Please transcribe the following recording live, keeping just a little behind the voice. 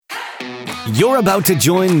You're about to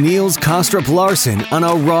join Niels Kostrup-Larsen on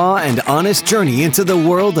a raw and honest journey into the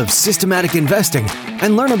world of systematic investing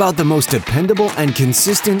and learn about the most dependable and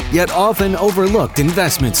consistent yet often overlooked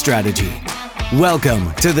investment strategy.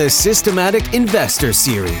 Welcome to the Systematic Investor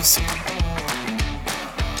Series.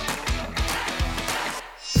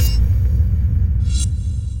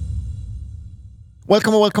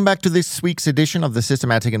 Welcome back to this week's edition of the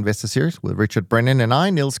Systematic Investor Series with Richard Brennan and I,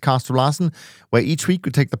 Niels Kostrup-Larsen, where each week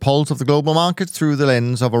we take the pulse of the global markets through the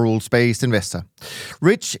lens of a rules-based investor.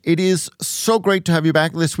 Rich, it is so great to have you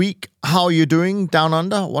back this week. How are you doing down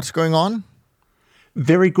under? What's going on?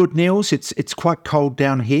 Very good, Niels. It's quite cold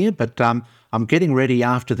down here, but I'm getting ready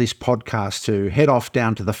after this podcast to head off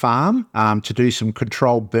down to the farm to do some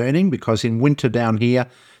controlled burning, because in winter down here,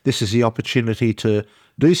 this is the opportunity to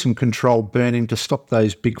do some controlled burning to stop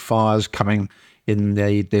those big fires coming in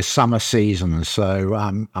their summer season. So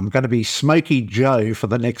I'm going to be Smoky Joe for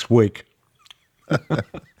the next week.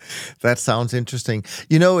 That sounds interesting.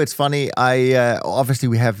 You know, it's funny. Obviously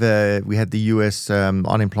we had the U.S.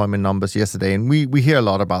 Unemployment numbers yesterday, and we hear a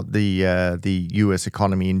lot about the U.S.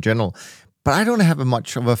 economy in general. But I don't have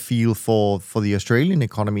much of a feel for the Australian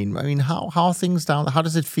economy. I mean, how are things down? How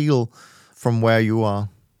does it feel from where you are?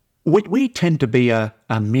 We tend to be a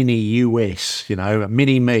mini US, a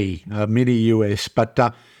mini me, a mini US. But,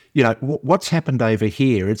 what's happened over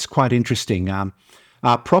here, it's quite interesting.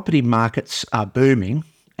 Our property markets are booming,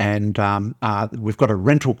 and we've got a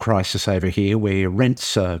rental crisis over here where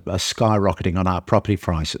rents are skyrocketing on our property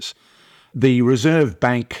prices. The Reserve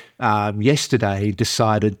Bank yesterday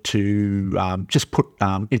decided to just put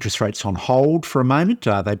interest rates on hold for a moment.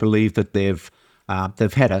 They believe that they've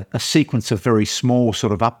had a sequence of very small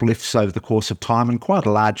sort of uplifts over the course of time, and quite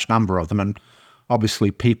a large number of them. And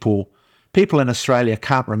obviously people in Australia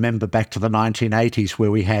can't remember back to the 1980s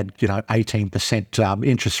where we had, 18%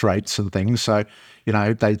 interest rates and things. So,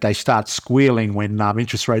 they start squealing when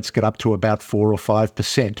interest rates get up to about 4 or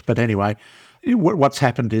 5%. But anyway, what's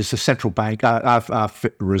happened is the central bank, our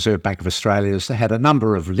Reserve Bank of Australia, has had a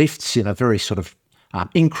number of lifts in a very sort of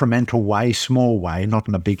incremental way, small way, not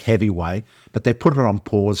in a big heavy way, but they put it on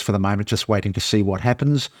pause for the moment, just waiting to see what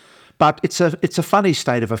happens. But it's a funny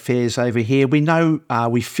state of affairs over here. We know,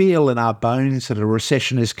 we feel in our bones that a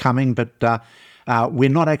recession is coming, but we're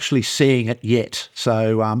not actually seeing it yet.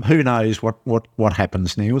 So who knows what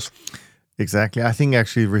happens, Niels? Exactly. I think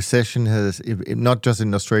actually recession has, not just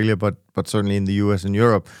in Australia, but certainly in the US and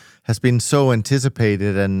Europe, has been so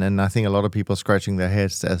anticipated, and I think a lot of people are scratching their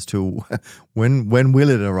heads as to when will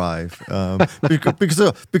it arrive?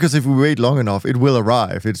 Because if we wait long enough, it will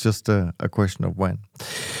arrive. It's just a question of when.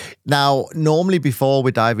 Now, normally before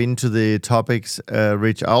we dive into the topics,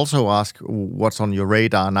 Rich, I also ask what's on your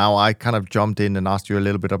radar. Now, I kind of jumped in and asked you a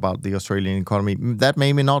little bit about the Australian economy. That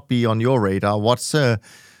may not be on your radar. What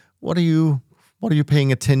are you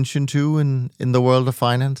paying attention to in the world of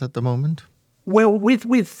finance at the moment? Well, with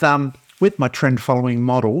my trend following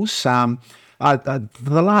models, the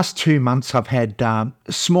last 2 months I've had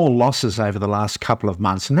small losses over the last couple of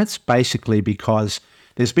months, and that's basically because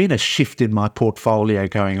there's been a shift in my portfolio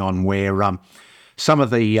going on where some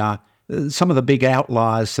of the big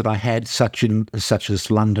outliers that I had, such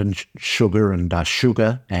as London sugar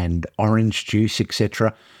and orange juice,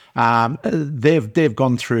 etc. They've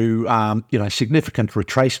gone through significant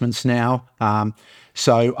retracements now.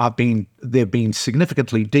 So they've been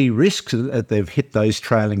significantly de-risked. They've hit those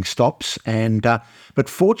trailing stops, but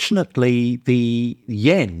fortunately the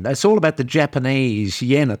yen. It's all about the Japanese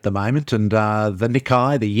yen at the moment, and the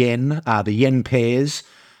Nikkei, the yen pairs.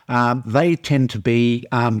 They tend to be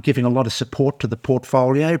giving a lot of support to the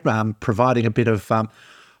portfolio, providing a bit of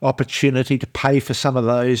opportunity to pay for some of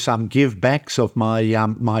those give backs of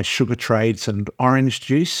my sugar trades and orange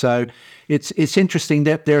juice. So it's interesting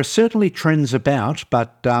that there are certainly trends about,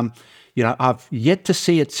 but I've yet to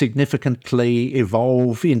see it significantly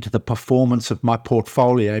evolve into the performance of my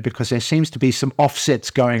portfolio, because there seems to be some offsets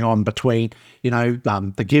going on between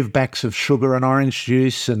the give backs of sugar and orange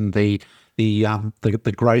juice and the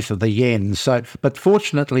growth of the yen. So, but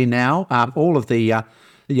fortunately now, all of the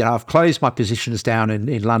I've closed my positions down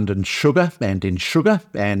in London sugar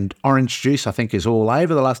and orange juice. I think is all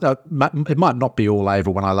over the last. It might not be all over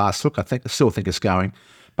when I last look. I still think it's going,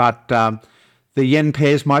 but the yen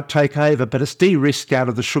pairs might take over. But it's de-risked out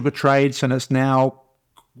of the sugar trades, and it's now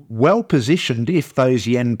well positioned if those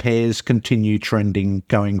yen pairs continue trending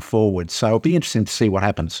going forward. So it'll be interesting to see what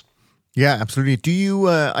happens. Yeah, absolutely. Do you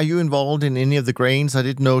are you involved in any of the grains? I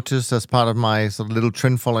did notice as part of my sort of little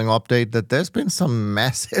trend following update that there's been some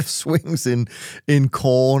massive swings in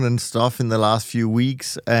corn and stuff in the last few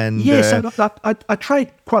weeks. And Yes, I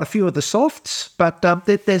trade quite a few of the softs, but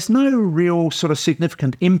there's no real sort of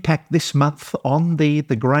significant impact this month on the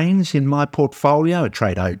grains in my portfolio. I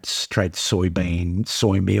trade oats, trade soybean,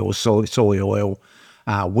 soy meal, soy oil,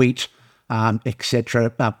 wheat,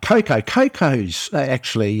 etc. Cocoa's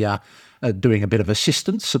actually doing a bit of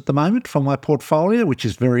assistance at the moment for my portfolio, which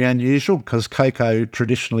is very unusual because cocoa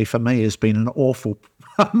traditionally for me has been an awful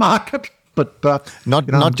market. But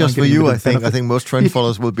not just for you, I think. I think most trend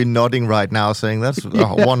followers will be nodding right now, saying that's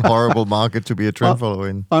one horrible market to be a trend follower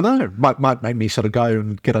in. I know. Might make me sort of go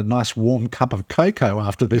and get a nice warm cup of cocoa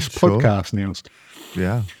after this podcast, Niels.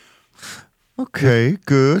 Yeah. Okay,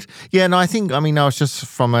 good. Yeah, no, I was just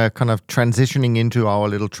from a kind of transitioning into our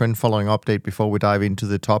little trend following update before we dive into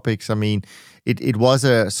the topics. I mean, it was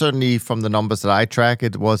certainly from the numbers that I track,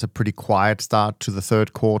 it was a pretty quiet start to the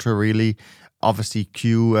third quarter, really. Obviously,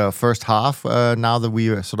 first half, now that we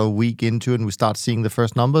are sort of a week into it and we start seeing the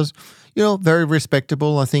first numbers, very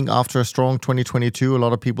respectable. I think after a strong 2022, a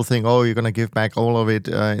lot of people think, oh, you're going to give back all of it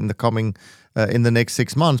in the next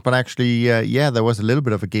 6 months. But actually, there was a little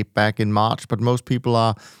bit of a gap back in March, but most people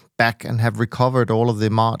are back and have recovered all of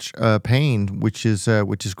the March pain, which is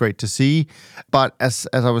great to see. But as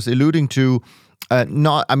I was alluding to,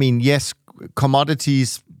 yes,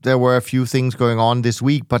 commodities, there were a few things going on this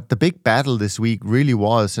week, but the big battle this week really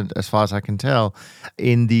was, and as far as I can tell,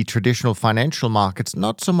 in the traditional financial markets,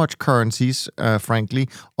 not so much currencies, frankly,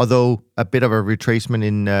 although a bit of a retracement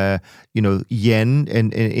in, yen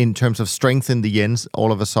and in terms of strength in the yens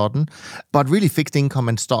all of a sudden, but really fixed income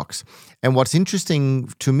and stocks. And what's interesting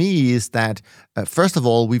to me is that, first of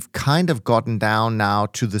all, we've kind of gotten down now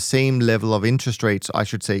to the same level of interest rates, I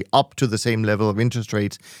should say up to the same level of interest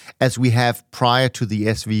rates as we have prior to the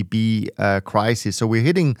SVB crisis. So we're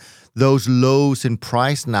hitting those lows in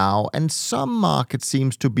price now, and some markets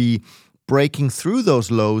seems to be breaking through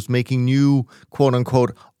those lows, making new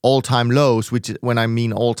quote-unquote all-time lows, which when I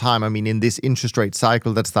mean all-time, I mean in this interest rate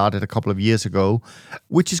cycle that started a couple of years ago,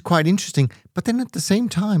 which is quite interesting. But then at the same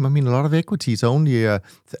time, I mean, a lot of equities are only a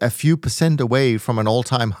few percent away from an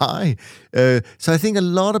all-time high. So I think a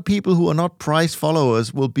lot of people who are not price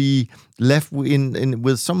followers will be left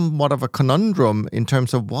with somewhat of a conundrum in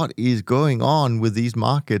terms of what is going on with these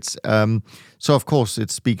markets. So of course, it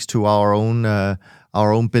speaks to our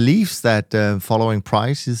own beliefs that following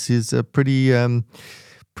price is a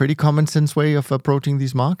pretty common sense way of approaching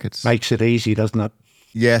these markets. Makes it easy, doesn't it?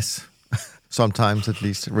 Yes. Sometimes at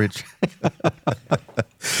least, Rich.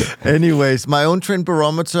 Anyways, my own trend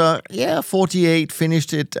barometer, 48,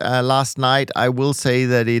 finished it last night. I will say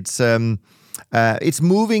that it's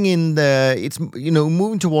moving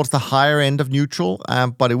moving towards the higher end of neutral,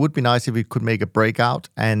 but it would be nice if it could make a breakout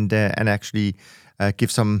and actually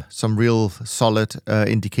give some real solid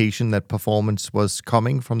indication that performance was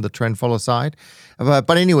coming from the trend follow side.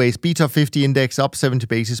 But anyways, Beta 50 index up 70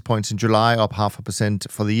 basis points in July, up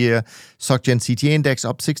 0.5% for the year. SocGen CTA index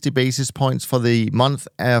up 60 basis points for the month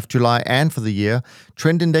of July and for the year.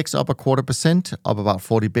 Trend index up 0.25%, up about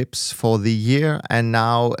 40 bips for the year. And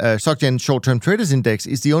now SocGen short-term traders index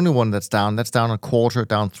is the only one that's down. That's down a quarter,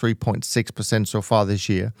 down 3.6% so far this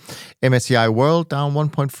year. MSCI World down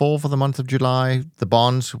 1.4 for the month of July. The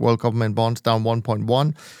bonds, world government bonds, down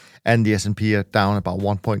 1.1, and the S&P are down about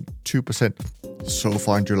 1.2% so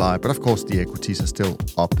far in July. But of course, the equities are still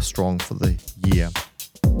up strong for the year.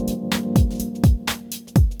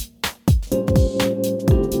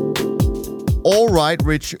 All right,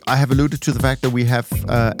 Rich, I have alluded to the fact that we have,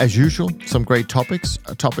 as usual, some great topics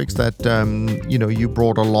that, you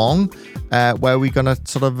brought along, where we're going to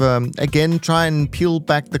sort of, again, try and peel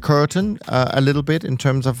back the curtain a little bit in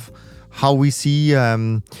terms of how we see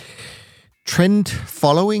trend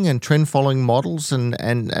following models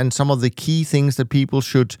and some of the key things that people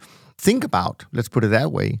should think about, let's put it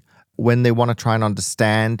that way, when they want to try and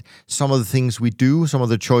understand some of the things we do, some of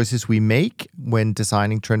the choices we make when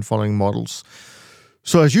designing trend following models.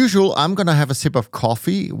 So as usual, I'm going to have a sip of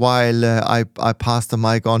coffee while I pass the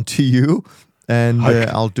mic on to you, and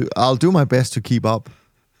I'll do my best to keep up.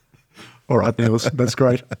 All right, Niels, that's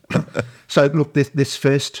great. So look, this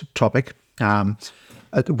first topic,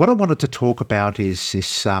 what I wanted to talk about is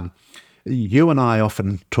this, you and I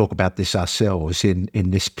often talk about this ourselves in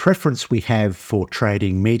this preference we have for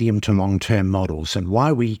trading medium to long-term models and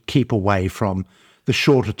why we keep away from the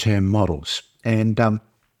shorter-term models. And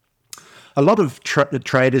a lot of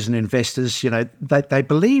traders and investors, they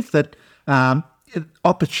believe that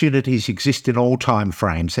opportunities exist in all time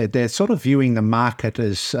frames. They're sort of viewing the market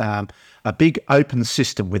as a big open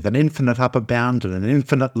system with an infinite upper bound and an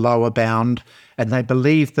infinite lower bound, and they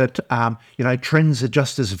believe that trends are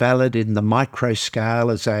just as valid in the micro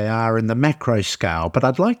scale as they are in the macro scale. But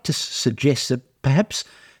I'd like to suggest that perhaps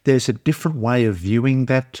there's a different way of viewing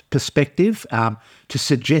that perspective, to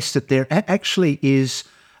suggest that there actually is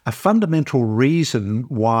a fundamental reason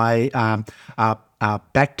why our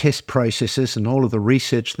backtest processes and all of the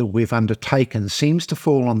research that we've undertaken seems to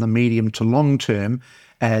fall on the medium to long term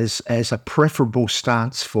as a preferable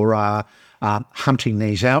stance for hunting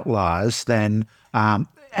these outliers than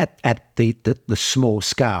at the small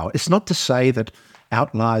scale. It's not to say that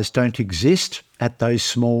outliers don't exist at those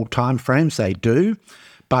small timeframes. They do.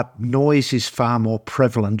 But noise is far more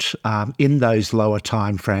prevalent in those lower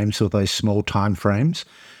timeframes or those small timeframes.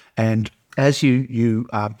 And as you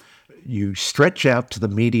stretch out to the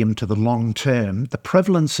medium to the long term, the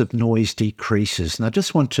prevalence of noise decreases. And I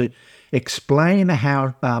just want to explain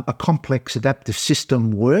how a complex adaptive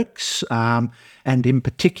system works, and in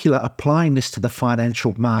particular applying this to the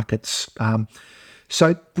financial markets.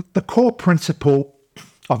 So the core principle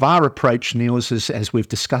of our approach, Niels, as we've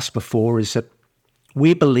discussed before, is that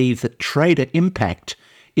we believe that trader impact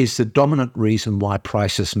is the dominant reason why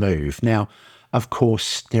prices move. Now, of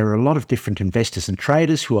course, there are a lot of different investors and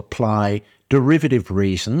traders who apply derivative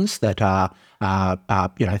reasons that are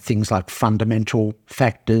things like fundamental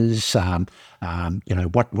factors,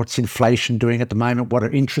 what's inflation doing at the moment, what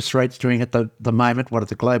are interest rates doing at the moment, what are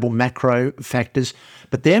the global macro factors,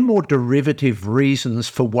 but they're more derivative reasons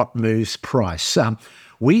for what moves price.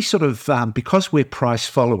 We sort of, because we're price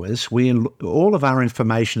followers, all of our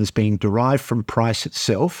information is being derived from price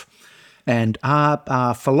itself, and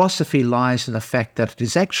our philosophy lies in the fact that it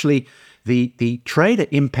is actually the trader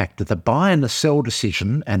impact of the buy and the sell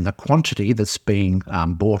decision and the quantity that's being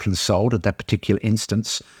bought and sold at that particular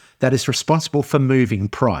instance that is responsible for moving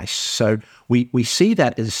price. So we see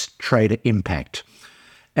that as trader impact.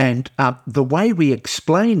 And the way we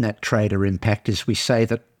explain that trader impact is we say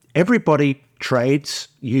that everybody trades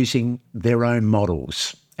using their own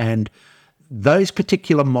models, and those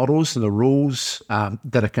particular models and the rules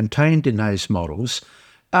that are contained in those models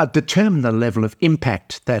determine the level of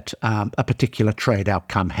impact that a particular trade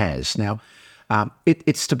outcome has. Now,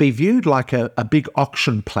 it's to be viewed like a big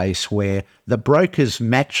auction place where the brokers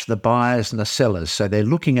match the buyers and the sellers. So they're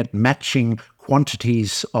looking at matching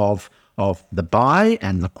quantities of the buy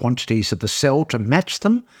and the quantities of the sell to match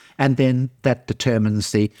them, and then that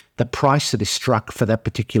determines the price that is struck for that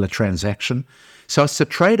particular transaction. So it's the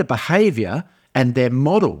trader behaviour and their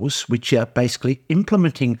models which are basically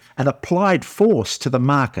implementing an applied force to the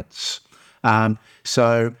markets. If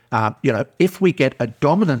we get a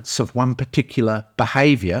dominance of one particular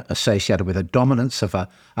behaviour associated with a dominance of a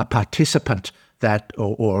participant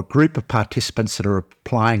or a group of participants that are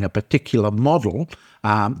applying a particular model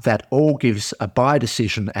that all gives a buy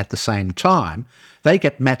decision at the same time, they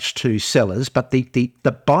get matched to sellers, but the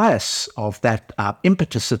bias of that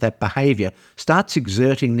impetus of that behaviour starts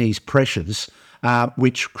exerting these pressures,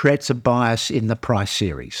 which creates a bias in the price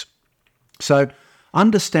series. So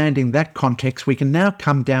understanding that context, we can now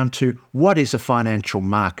come down to what is a financial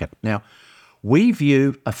market. Now, we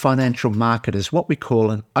view a financial market as what we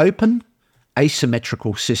call an open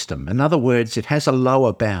asymmetrical system. In other words, it has a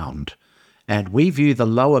lower bound. And we view the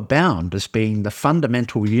lower bound as being the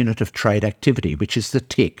fundamental unit of trade activity, which is the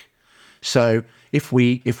tick. So if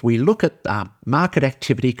we look at market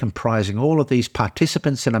activity comprising all of these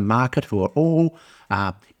participants in a market who are all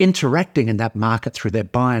interacting in that market through their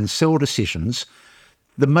buy and sell decisions,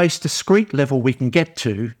 the most discrete level we can get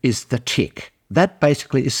to is the tick. That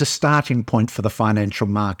basically is the starting point for the financial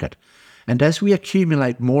market. And as we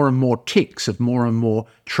accumulate more and more ticks of more and more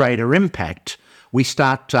trader impact, we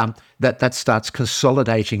start that starts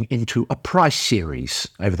consolidating into a price series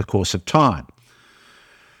over the course of time.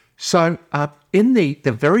 So in the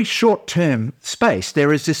very short-term space,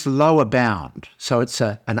 there is this lower bound. So it's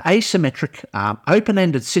an asymmetric,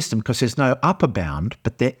 open-ended system because there's no upper bound,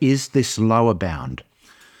 but there is this lower bound.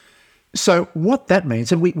 So what that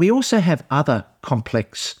means, and we also have other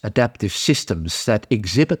complex adaptive systems that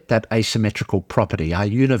exhibit that asymmetrical property, our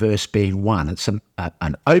universe being one. It's an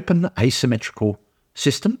open asymmetrical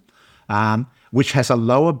system, which has a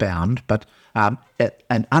lower bound, but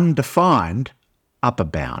an undefined upper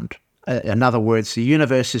bound. In other words, the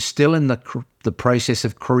universe is still in the process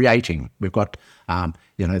of creating. We've got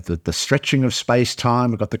the stretching of space time.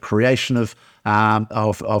 We've got the creation of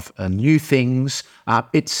new things.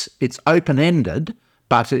 It's open ended,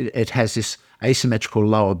 but it has this asymmetrical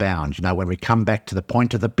lower bound. When we come back to the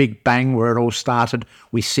point of the Big Bang where it all started,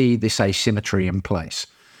 we see this asymmetry in place.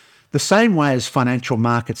 The same way as financial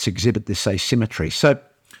markets exhibit this asymmetry. So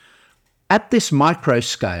at this micro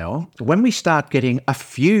scale, when we start getting a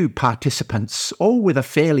few participants, all with a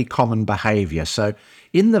fairly common behaviour, so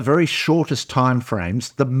in the very shortest time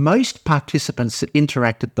frames, the most participants that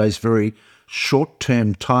interact at those very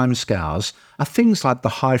short-term timescales are things like the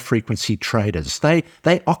high-frequency traders. They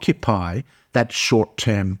occupy that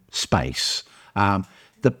short-term space.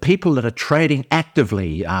 The people that are trading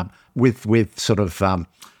actively with sort of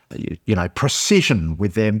precision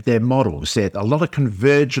with their models. There are a lot of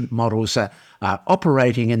convergent models are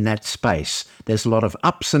operating in that space. There's a lot of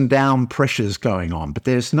ups and down pressures going on, but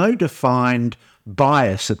there's no defined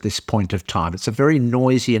bias at this point of time. It's a very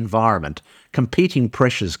noisy environment, competing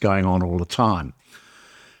pressures going on all the time.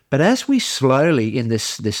 But as we slowly, in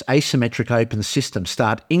this asymmetric open system,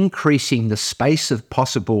 start increasing the space of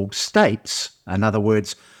possible states, in other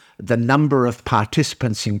words, the number of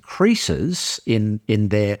participants increases in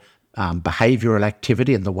their behavioural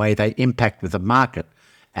activity and the way they impact with the market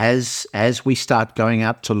as we start going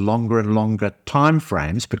out to longer and longer time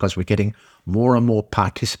frames, because we're getting more and more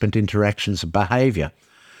participant interactions and behaviour.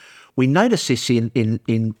 We notice this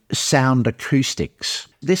in sound acoustics.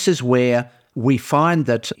 This is where we find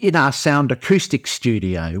that in our sound acoustic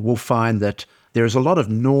studio, we'll find that there is a lot of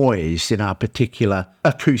noise in our particular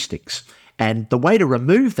acoustics. And the way to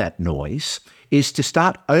remove that noise is to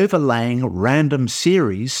start overlaying random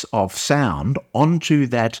series of sound onto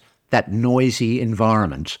that noisy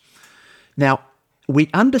environment. Now, we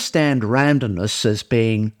understand randomness as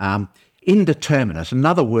being indeterminate. In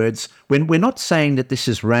other words, when we're not saying that this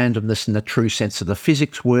is randomness in the true sense of the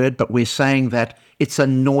physics word, but we're saying that it's a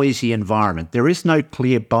noisy environment. There is no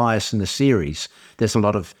clear bias in the series. There's a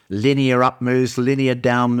lot of linear up moves, linear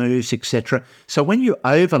down moves, etc. So when you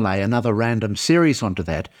overlay another random series onto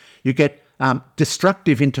that, you get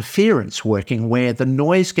destructive interference working where the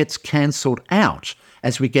noise gets cancelled out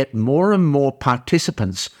as we get more and more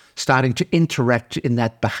participants starting to interact in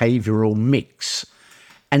that behavioural mix.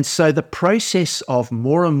 And so the process of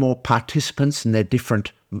more and more participants and their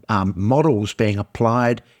different models being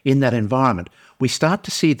applied in that environment, we start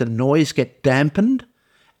to see the noise get dampened,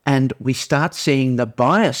 and we start seeing the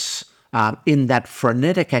bias in that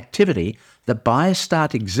frenetic activity, the bias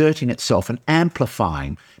start exerting itself and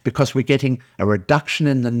amplifying, because we're getting a reduction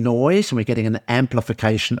in the noise and we're getting an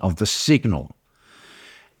amplification of the signal.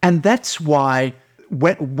 And that's why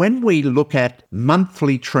when we look at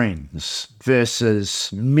monthly trends versus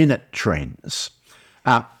minute trends,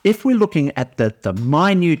 if we're looking at the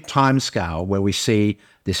minute timescale where we see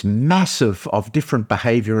this massive of different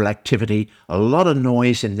behavioural activity, a lot of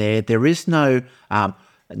noise in there, there is no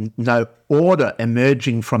order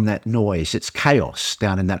emerging from that noise. It's chaos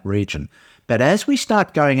down in that region. But as we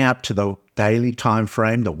start going out to the daily time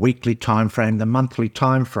frame, the weekly time frame, the monthly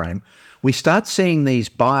time frame, we start seeing these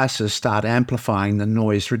biases start amplifying, the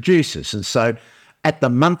noise reduces. And so at the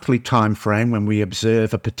monthly time frame, when we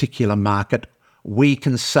observe a particular market, we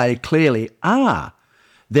can say clearly,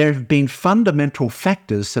 there have been fundamental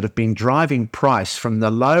factors that have been driving price from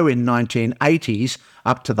the low in 1980s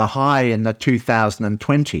up to the high in the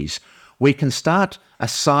 2020s. We can start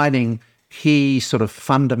assigning key sort of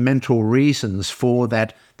fundamental reasons for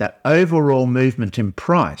that overall movement in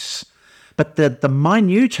price. But the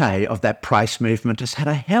minutiae of that price movement has had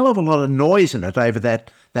a hell of a lot of noise in it over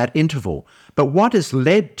that interval. But what has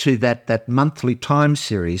led to that monthly time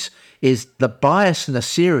series is the bias in the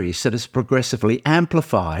series that is progressively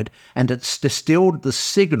amplified, and it's distilled the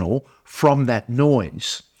signal from that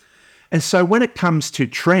noise. And so when it comes to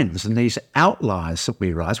trends and these outliers that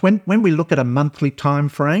we rise, when we look at a monthly time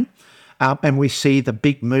frame and we see the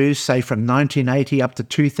big moves, say from 1980 up to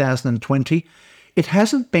 2020, it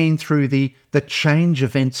hasn't been through the change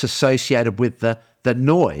events associated with the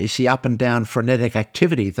noise, the up and down frenetic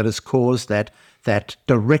activity that has caused that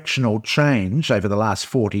directional change over the last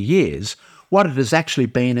 40 years. What it has actually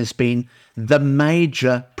been has been the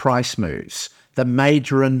major price moves, the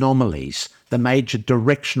major anomalies, the major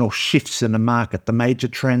directional shifts in the market, the major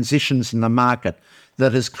transitions in the market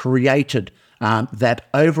that has created that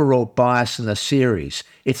overall bias in the series.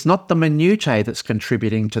 It's not the minutiae that's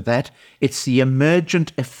contributing to that. It's the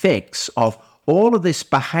emergent effects of all of this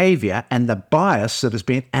behaviour and the bias that has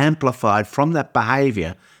been amplified from that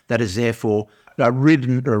behaviour that is therefore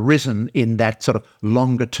arisen in that sort of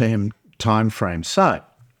longer term time frame. So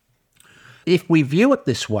if we view it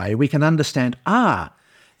this way, we can understand,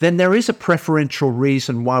 then there is a preferential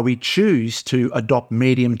reason why we choose to adopt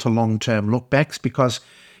medium to long-term lookbacks, because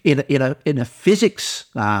in a physics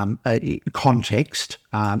context,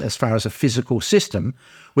 as far as a physical system,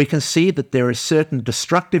 we can see that there is certain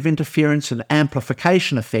destructive interference and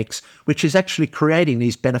amplification effects, which is actually creating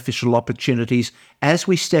these beneficial opportunities as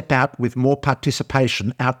we step out with more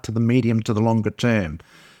participation out to the medium to the longer term.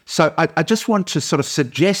 So I just want to sort of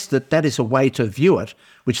suggest that is a way to view it,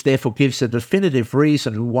 which therefore gives a definitive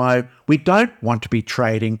reason why we don't want to be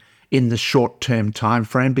trading in the short-term time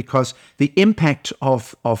frame, because the impact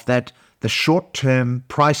of that, the short-term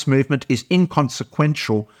price movement, is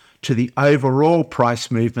inconsequential to the overall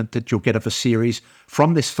price movement that you'll get of a series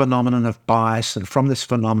from this phenomenon of bias and from this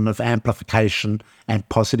phenomenon of amplification and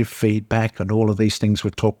positive feedback and all of these things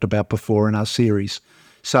we've talked about before in our series.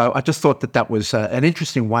 So I just thought that was an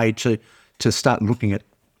interesting way to start looking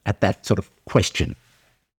at that sort of question.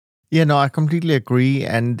 Yeah, no, I completely agree.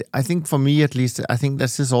 And I think for me, at least, I think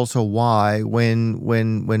this is also why when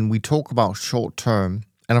we talk about short term,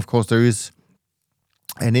 and of course there is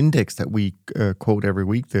an index that we quote every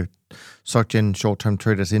week, the SocGen Short-Term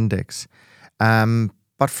Traders Index.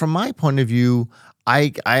 But from my point of view,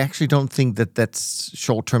 I actually don't think that's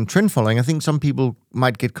short-term trend following. I think some people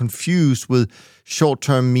might get confused with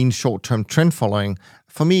short-term means short-term trend following.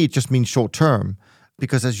 For me, it just means short-term,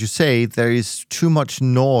 because as you say, there is too much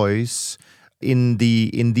noise in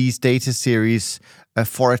these data series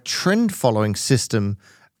for a trend following system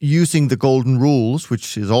using the golden rules,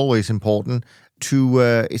 which is always important, to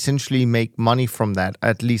essentially make money from that.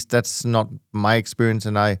 At least that's not my experience,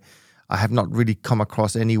 and I have not really come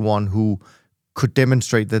across anyone who could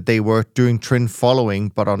demonstrate that they were doing trend following,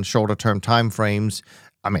 but on shorter term time frames.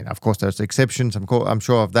 I mean, of course, there's exceptions. I'm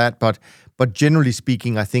sure of that, but generally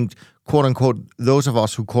speaking, I think, quote unquote, those of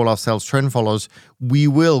us who call ourselves trend followers, we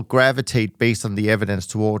will gravitate based on the evidence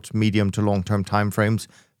towards medium to long term time frames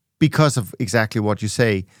because of exactly what you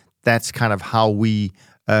say. That's kind of how we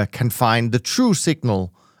can find the true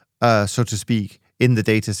signal, so to speak, in the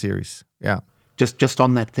data series. Yeah. Just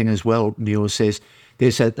on that thing as well, Neil says,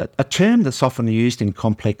 there's a term that's often used in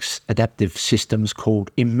complex adaptive systems called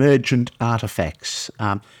emergent artifacts,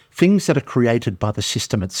 things that are created by the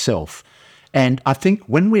system itself. And I think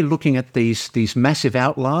when we're looking at these massive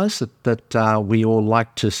outliers that we all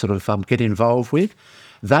like to sort of get involved with,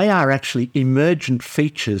 they are actually emergent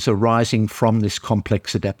features arising from this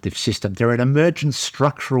complex adaptive system. They're an emergent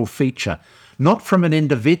structural feature, not from an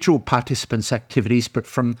individual participant's activities, but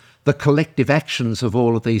from the collective actions of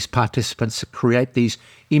all of these participants that create these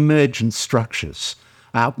emergent structures.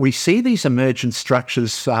 We see these emergent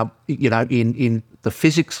structures, in the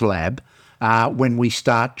physics lab when we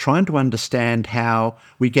start trying to understand how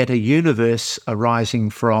we get a universe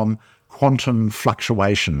arising from quantum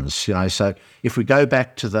fluctuations. So if we go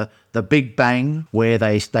back to the Big Bang, where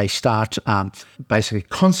they start basically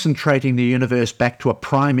concentrating the universe back to a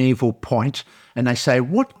primeval point, and they say,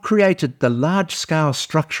 what created the large-scale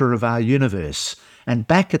structure of our universe? And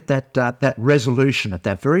back at that resolution, at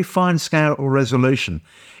that very fine scale resolution,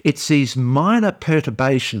 it's these minor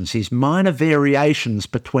perturbations, these minor variations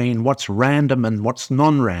between what's random and what's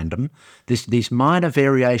non-random, these minor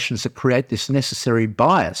variations that create this necessary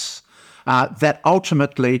bias that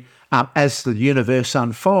ultimately, as the universe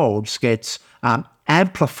unfolds, gets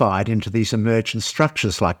amplified into these emergent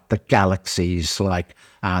structures like the galaxies, like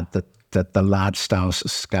the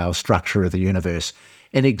large-scale structure of the universe.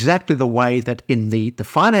 In exactly the way that in the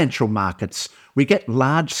financial markets, we get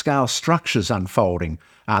large-scale structures unfolding,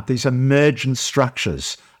 these emergent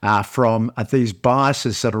structures from these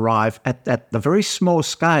biases that arrive at the very small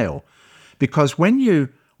scale. Because when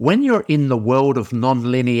you're in the world of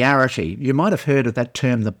non-linearity, you might have heard of that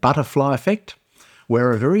term, the butterfly effect,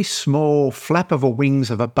 where a very small flap of the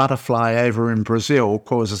wings of a butterfly over in Brazil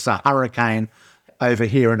causes a hurricane over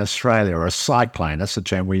here in Australia, or a cyclone. That's the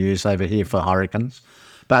term we use over here for hurricanes.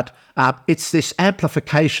 But it's this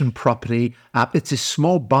amplification property, it's this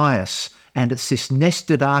small bias, and it's this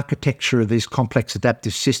nested architecture of these complex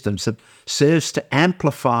adaptive systems that serves to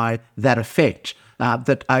amplify that effect,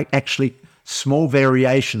 that actually small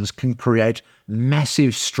variations can create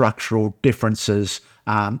massive structural differences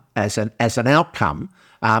as an outcome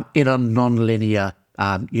in a non-linear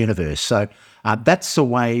universe. So that's the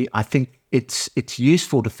way I think it's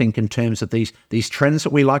useful to think in terms of these trends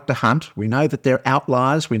that we like to hunt. We know that they're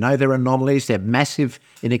outliers. We know they're anomalies. They're massive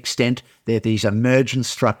in extent. They're these emergent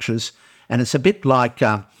structures. And it's a bit like,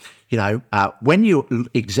 when you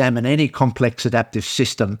examine any complex adaptive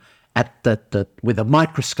system with a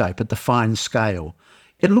microscope at the fine scale,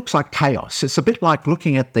 it looks like chaos. It's a bit like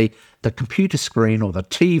looking at the computer screen or the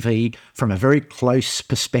TV from a very close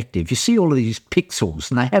perspective. You see all of these pixels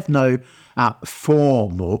and they have no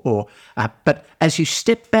form but as you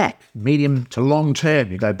step back, medium to long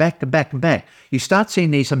term, you go back and back and back, you start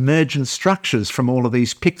seeing these emergent structures from all of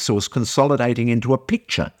these pixels consolidating into a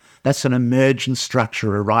picture. That's an emergent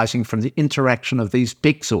structure arising from the interaction of these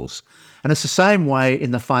pixels. And it's the same way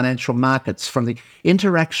in the financial markets, from the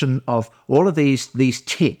interaction of all of these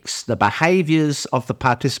ticks, the behaviours of the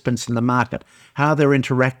participants in the market, how they're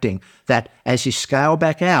interacting, that as you scale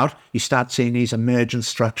back out, you start seeing these emergent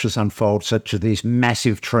structures unfold, such as these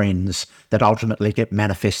massive trends that ultimately get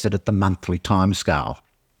manifested at the monthly timescale.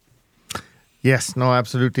 Yes, no,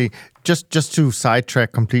 absolutely. Just to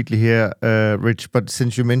sidetrack completely here, Rich, but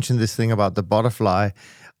since you mentioned this thing about the butterfly,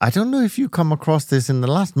 I don't know if you come across this in the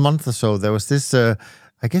last month or so. There was this,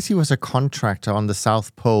 I guess he was a contractor on the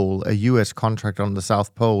South Pole, a US contractor on the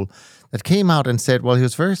South Pole, that came out and said, well, he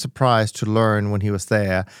was very surprised to learn when he was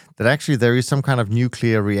there that actually there is some kind of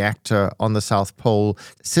nuclear reactor on the South Pole,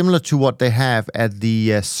 similar to what they have at the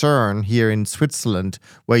CERN here in Switzerland,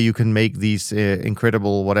 where you can make these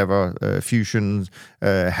incredible fusions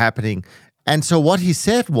happening. And so what he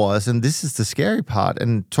said was, and this is the scary part,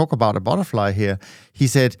 and talk about a butterfly here, he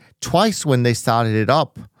said twice when they started it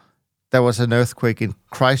up, there was an earthquake in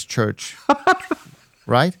Christchurch,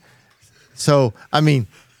 right? So, I mean,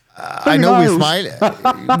 I know we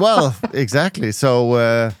smile. Well, exactly.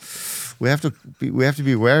 So we have to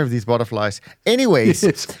be aware of these butterflies. Anyways,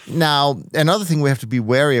 yes. Now another thing we have to be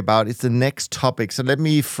wary about is the next topic. So let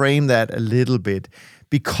me frame that a little bit,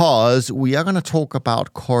 because we are going to talk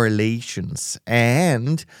about correlations.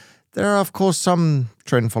 And there are, of course, some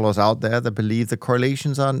trend followers out there that believe the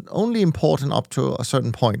correlations are only important up to a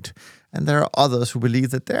certain point. And there are others who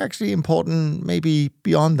believe that they're actually important maybe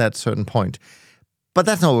beyond that certain point. But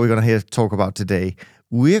that's not what we're going to talk about today.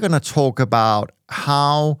 We're going to talk about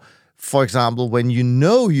how, for example, when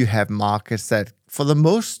you have markets that for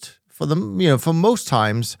most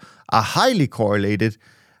times are highly correlated,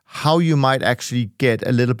 how you might actually get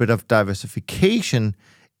a little bit of diversification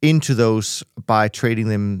into those by trading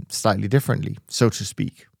them slightly differently, so to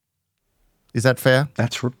speak. Is that fair?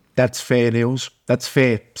 That's fair, Niels. That's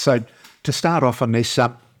fair. So to start off on this,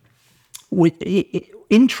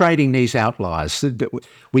 in trading these outliers,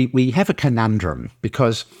 we have a conundrum,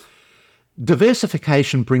 because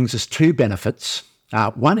diversification brings us two benefits.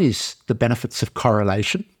 One is the benefits of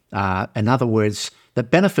correlation. In other words, the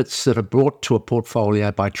benefits that are brought to a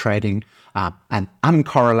portfolio by trading an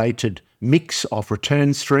uncorrelated mix of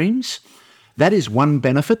return streams. That is one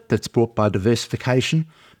benefit that's brought by diversification.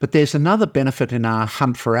 But there's another benefit in our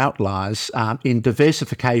hunt for outliers, in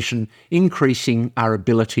diversification increasing our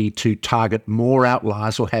ability to target more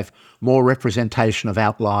outliers or have more representation of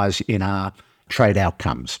outliers in our trade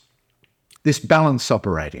outcomes. This balance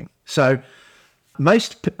operating. So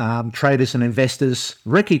most traders and investors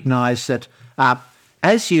recognise that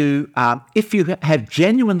if you have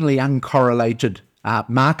genuinely uncorrelated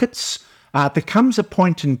markets, there comes a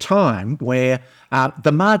point in time where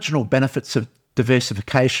the marginal benefits of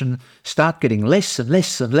diversification start getting less and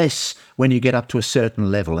less and less when you get up to a certain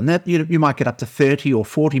level. And that you might get up to 30 or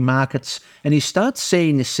 40 markets, and you start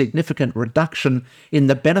seeing a significant reduction in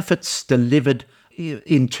the benefits delivered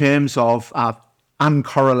in terms of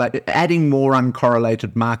adding more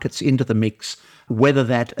uncorrelated markets into the mix, whether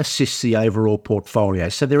that assists the overall portfolio.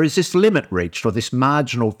 So there is this limit reached, or this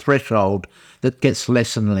marginal threshold that gets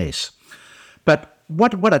less and less. But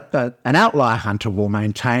what an outlier hunter will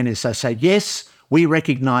maintain is they say, yes, we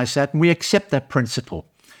recognise that and we accept that principle.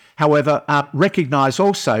 However, recognise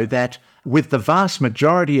also that with the vast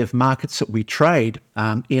majority of markets that we trade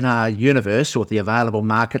in our universe, or the available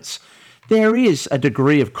markets, there is a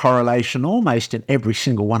degree of correlation almost in every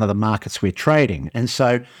single one of the markets we're trading. And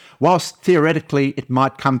so whilst theoretically it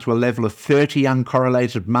might come to a level of 30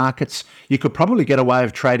 uncorrelated markets, you could probably get away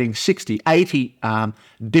with trading 60, 80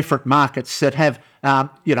 different markets that have, are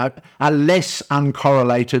less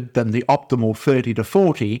uncorrelated than the optimal 30 to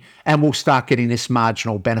 40, and we'll start getting this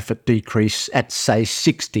marginal benefit decrease at, say,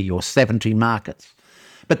 60 or 70 markets.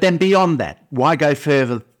 But then beyond that, why go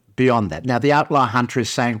further beyond that? Now, the outlier hunter is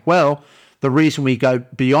saying, well, the reason we go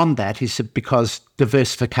beyond that is because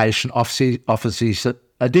diversification offers these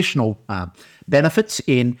additional benefits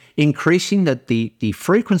in increasing the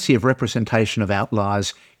frequency of representation of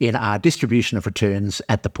outliers in our distribution of returns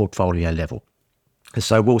at the portfolio level.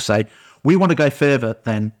 So we'll say we want to go further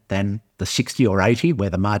than the 60 or 80 where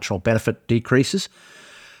the marginal benefit decreases.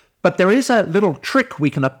 But there is a little trick we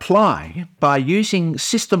can apply by using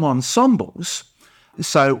system ensembles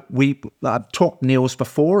So we talked, Niels,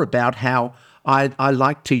 before about how I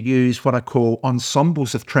like to use what I call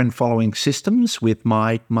ensembles of trend following systems with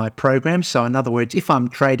my program. So in other words, if I'm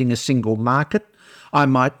trading a single market, I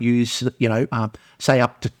might use, say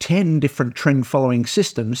up to 10 different trend following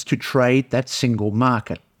systems to trade that single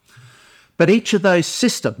market. But each of those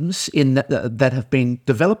systems that have been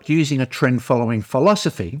developed using a trend following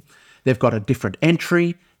philosophy, they've got a different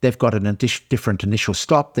entry, they've got a different initial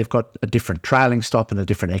stop, they've got a different trailing stop and a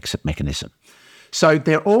different exit mechanism. So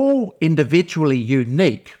they're all individually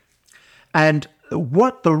unique. And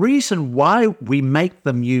the reason why we make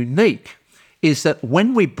them unique is that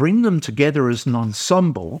when we bring them together as an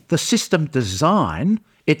ensemble, the system design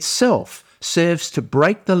itself serves to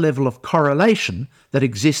break the level of correlation that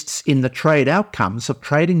exists in the trade outcomes of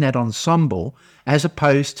trading that ensemble as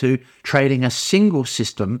opposed to trading a single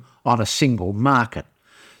system on a single market.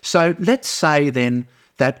 So let's say then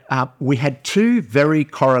that we had two very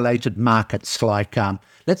correlated markets, like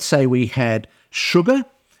let's say we had sugar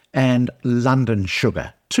and London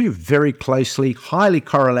sugar, two very closely, highly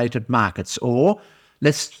correlated markets. Or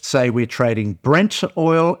let's say we're trading Brent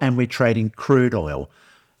oil and we're trading crude oil.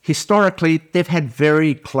 Historically, they've had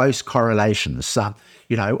very close correlations.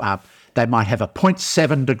 They might have a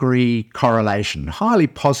 0.7 degree correlation, highly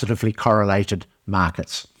positively correlated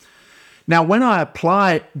markets. Now, when I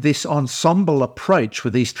apply this ensemble approach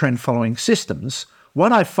with these trend following systems,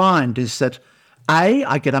 what I find is that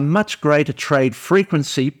I get a much greater trade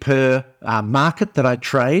frequency per market that I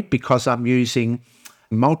trade because I'm using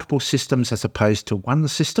multiple systems as opposed to one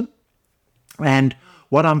system. And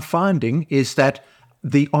what I'm finding is that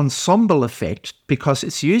the ensemble effect, because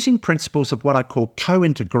it's using principles of what I call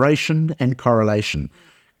co-integration and correlation.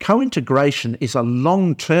 Co-integration is a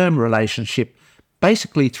long-term relationship,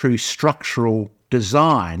 basically through structural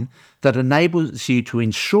design, that enables you to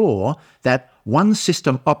ensure that one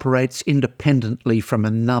system operates independently from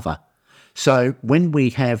another. So when we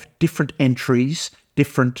have different entries,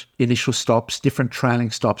 different initial stops, different trailing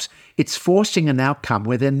stops, it's forcing an outcome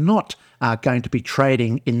where they're not going to be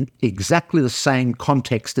trading in exactly the same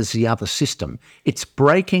context as the other system. It's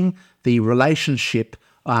breaking the relationship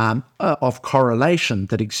of correlation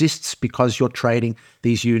that exists because you're trading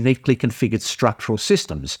these uniquely configured structural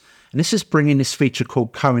systems. And this is bringing this feature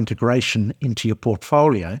called co-integration into your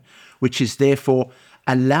portfolio, which is therefore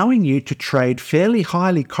allowing you to trade fairly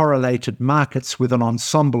highly correlated markets with an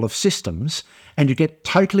ensemble of systems, and you get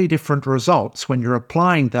totally different results when you're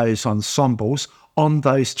applying those ensembles on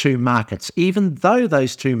those two markets, even though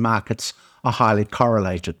those two markets are highly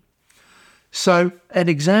correlated. So an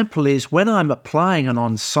example is when I'm applying an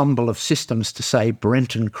ensemble of systems to, say,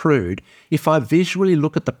 Brent and crude, if I visually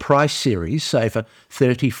look at the price series over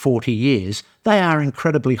 30, 40 years, they are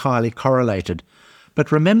incredibly highly correlated.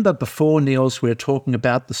 But remember before, Niels, we were talking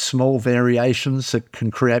about the small variations that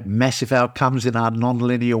can create massive outcomes in our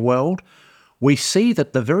nonlinear world. We see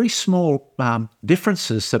that the very small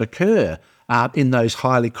differences that occur in those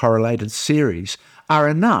highly correlated series are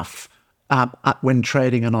enough when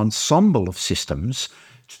trading an ensemble of systems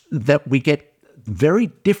that we get very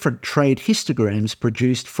different trade histograms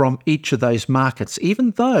produced from each of those markets,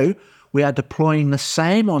 even though we are deploying the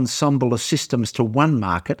same ensemble of systems to one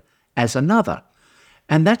market as another.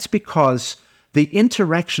 And that's because the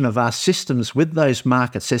interaction of our systems with those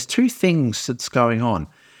markets, there's two things that's going on.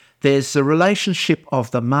 There's the relationship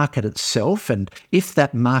of the market itself, and if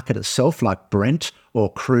that market itself, like Brent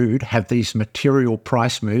or crude, have these material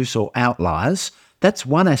price moves or outliers, that's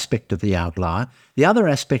one aspect of the outlier. The other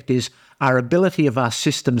aspect is our ability of our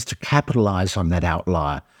systems to capitalize on that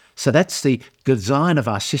outlier. So that's the design of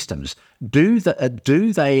our systems. Do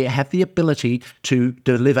they have the ability to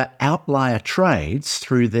deliver outlier trades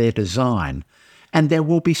through their design? And there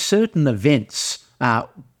will be certain events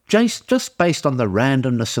just based on the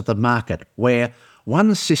randomness of the market, where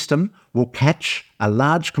one system will catch a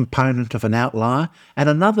large component of an outlier and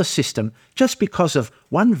another system, just because of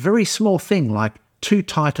one very small thing like too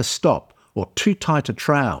tight a stop or too tight a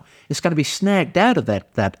trail, is going to be snagged out of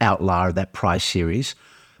that outlier, that price series.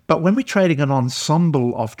 But when we're trading an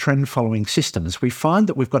ensemble of trend-following systems, we find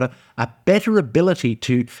that we've got a better ability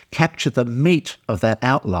to capture the meat of that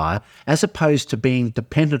outlier as opposed to being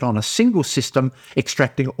dependent on a single system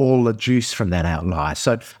extracting all the juice from that outlier.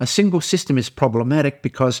 So a single system is problematic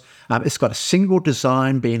because it's got a single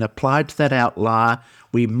design being applied to that outlier.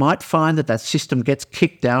 We might find that system gets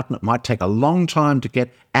kicked out and it might take a long time to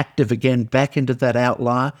get active again back into that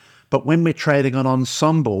outlier. But when we're trading an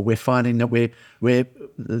ensemble, we're finding that we're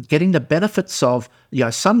getting the benefits of,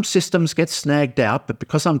 some systems get snagged out, but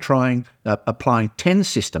because I'm applying 10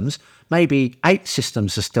 systems, maybe 8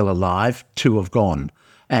 systems are still alive, 2 have gone.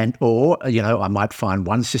 Or I might find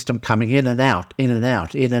one system coming in and out,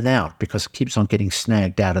 because it keeps on getting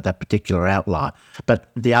snagged out of that particular outlier. But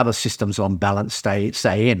the other systems on balance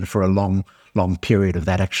stay in for a long period of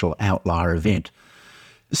that actual outlier event.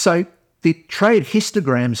 So the trade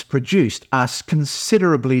histograms produced are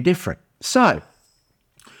considerably different. So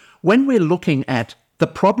when we're looking at the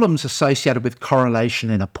problems associated with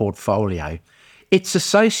correlation in a portfolio, it's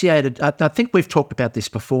associated, I think we've talked about this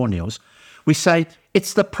before, Niels. We say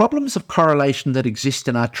it's the problems of correlation that exist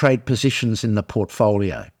in our trade positions in the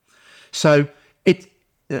portfolio. So,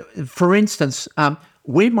 for instance,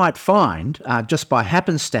 we might find, just by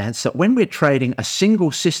happenstance, that when we're trading a single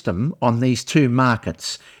system on these 2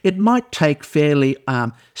 markets, it might take fairly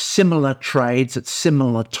similar trades at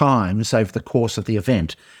similar times over the course of the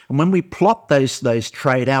event. And when we plot those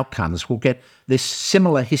trade outcomes, we'll get this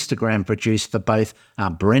similar histogram produced for both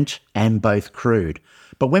Brent and both crude.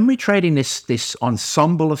 But when we're trading this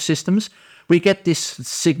ensemble of systems, we get this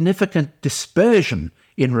significant dispersion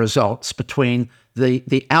in results between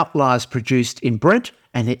the outliers produced in Brent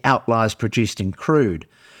and the outliers produced in crude.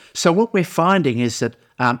 So what we're finding is that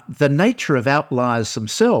the nature of outliers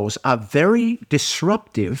themselves are very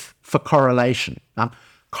disruptive for correlation.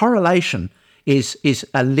 Correlation is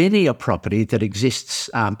a linear property that exists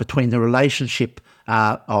between the relationship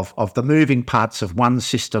of the moving parts of one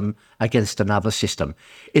system against another system.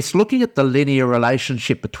 It's looking at the linear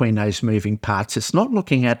relationship between those moving parts. It's not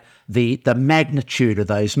looking at the magnitude of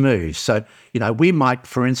those moves. So, we might,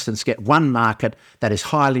 for instance, get one market that is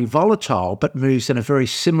highly volatile but moves in a very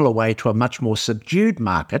similar way to a much more subdued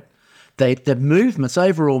market. The movements,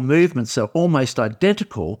 overall movements, are almost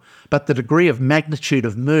identical, but the degree of magnitude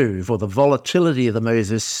of move or the volatility of the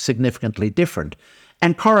move is significantly different.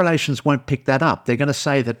 And correlations won't pick that up. They're going to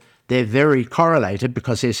say that they're very correlated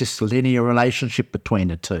because there's this linear relationship between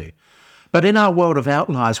the two. But in our world of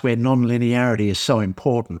outliers, where non-linearity is so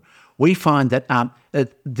important, we find that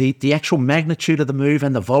the actual magnitude of the move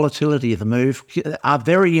and the volatility of the move are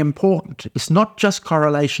very important. It's not just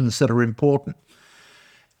correlations that are important.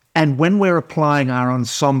 And when we're applying our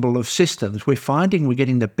ensemble of systems, we're finding we're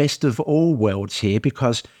getting the best of all worlds here,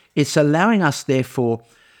 because it's allowing us, therefore,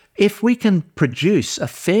 if we can produce a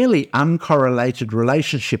fairly uncorrelated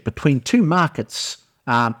relationship between 2 markets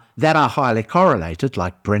that are highly correlated,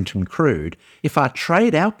 like Brent and crude, if our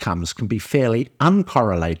trade outcomes can be fairly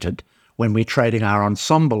uncorrelated when we're trading our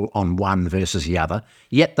ensemble on one versus the other,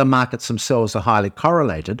 yet the markets themselves are highly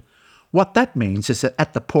correlated, what that means is that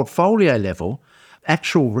at the portfolio level,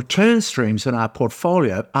 actual return streams in our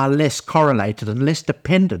portfolio are less correlated and less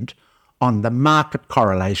dependent on the market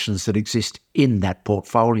correlations that exist in that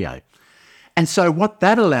portfolio. And so what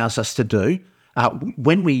that allows us to do,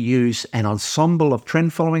 when we use an ensemble of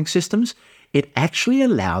trend-following systems, it actually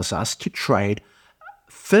allows us to trade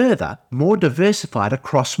further, more diversified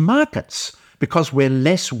across markets, because we're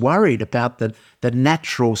less worried about the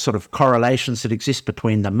natural sort of correlations that exist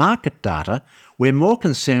between the market data. We're more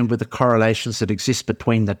concerned with the correlations that exist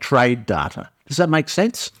between the trade data. Does that make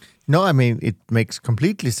sense? No, I mean, it makes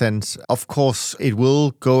completely sense. Of course, it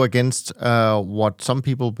will go against what some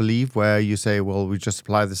people believe, where you say, well, we just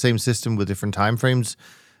apply the same system with different timeframes.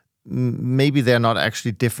 Maybe they're not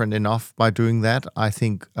actually different enough by doing that. I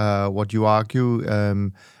think what you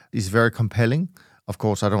argue is very compelling. Of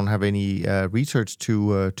course, I don't have any research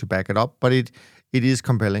to back it up, but it is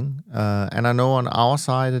compelling. And I know on our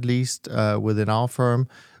side, at least within our firm,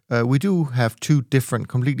 we do have 2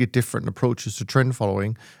 completely different approaches to trend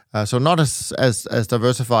following. So not as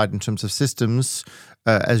diversified in terms of systems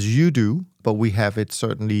as you do, but we have it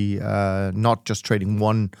certainly not just trading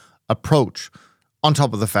one approach, on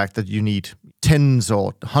top of the fact that you need tens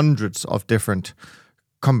or hundreds of different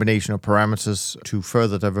combination of parameters to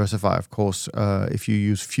further diversify, of course, if you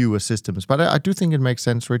use fewer systems. But I do think it makes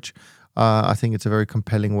sense, Rich. I think it's a very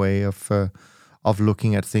compelling way of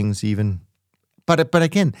looking at things even. But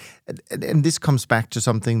again, and this comes back to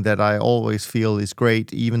something that I always feel is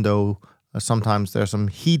great, even though sometimes there are some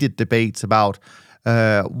heated debates about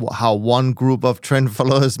how one group of trend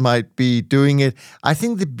followers might be doing it. I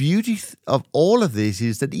think the beauty of all of this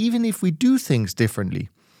is that even if we do things differently,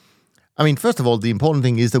 I mean, first of all, the important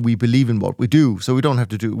thing is that we believe in what we do, so we don't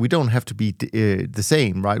have to be the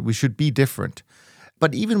same, right? We should be different.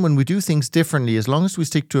 But even when we do things differently, as long as we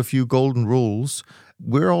stick to a few golden rules,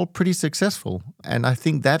 we're all pretty successful. And I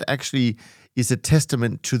think that actually is a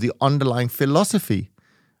testament to the underlying philosophy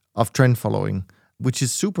of trend following, which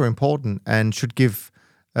is super important and should give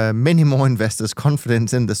many more investors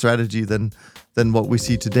confidence in the strategy than what we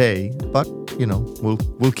see today. But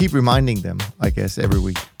we'll keep reminding them, I guess, every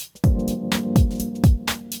week.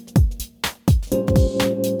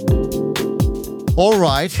 All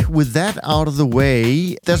right, with that out of the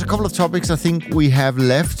way, there's a couple of topics I think we have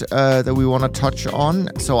left that we want to touch on.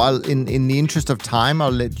 So in the interest of time,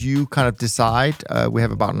 I'll let you kind of decide. We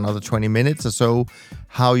have about another 20 minutes or so,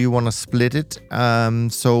 how you want to split it.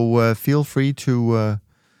 So feel free to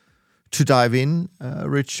dive in,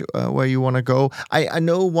 Rich, where you want to go. I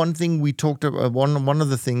know one thing we talked about, one of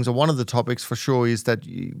the things, or one of the topics for sure, is that,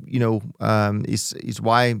 is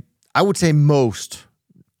why I would say most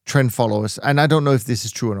trend followers, and I don't know if this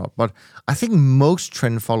is true or not, but I think most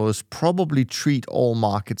trend followers probably treat all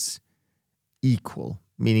markets equal,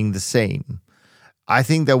 meaning the same. I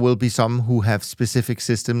think there will be some who have specific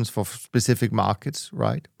systems for specific markets,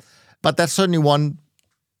 right? But that's certainly one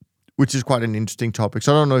which is quite an interesting topic.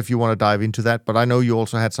 So I don't know if you want to dive into that, but I know you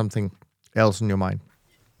also had something else in your mind.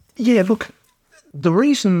 Yeah, look, the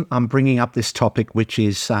reason I'm bringing up this topic, which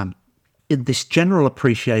is this general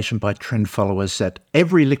appreciation by trend followers that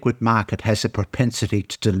every liquid market has a propensity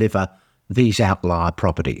to deliver these outlier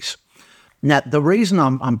properties. Now, the reason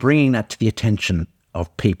I'm bringing that to the attention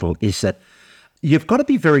of people is that you've got to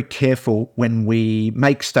be very careful when we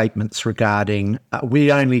make statements regarding we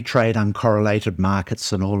only trade uncorrelated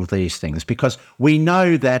markets and all of these things, because we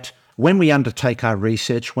know that when we undertake our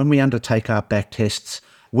research, when we undertake our back tests,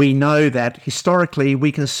 we know that historically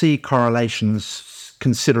we can see correlations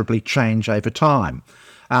considerably change over time.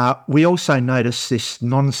 We also notice this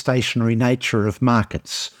non-stationary nature of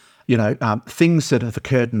markets. Things that have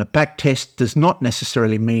occurred in a back test does not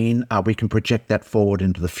necessarily mean we can project that forward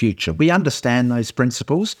into the future. We understand those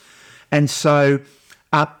principles. And so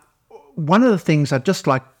one of the things I'd just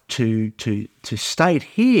like to state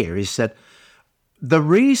here is that the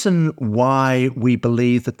reason why we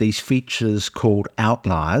believe that these features called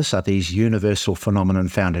outliers are these universal phenomenon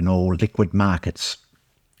found in all liquid markets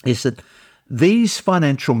is that these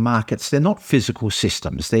financial markets, they're not physical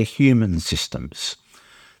systems, they're human systems.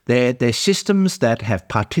 They're systems that have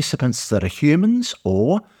participants that are humans,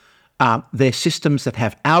 or they're systems that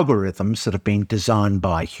have algorithms that have been designed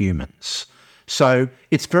by humans. So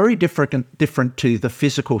it's very different to the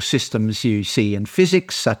physical systems you see in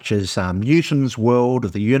physics, such as Newton's world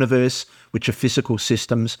of the universe, which are physical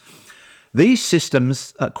systems. These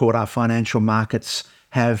systems, called our financial markets,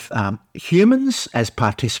 have humans as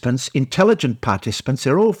participants, intelligent participants.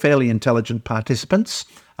 They're all fairly intelligent participants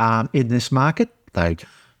in this market, though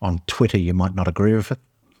on Twitter you might not agree with it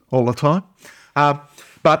all the time.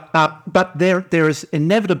 But there is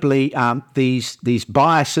inevitably these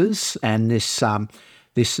biases and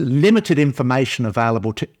this limited information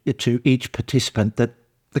available to each participant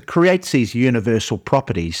that creates these universal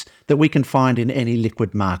properties that we can find in any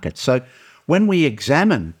liquid market. So when we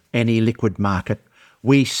examine any liquid market,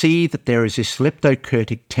 we see that there is this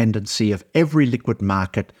leptokurtic tendency of every liquid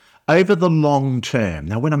market over the long term.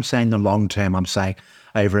 Now, when I'm saying the long term, I'm saying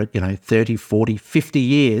over 30, 40, 50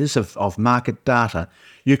 years of market data,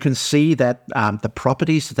 you can see that the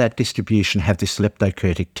properties of that distribution have this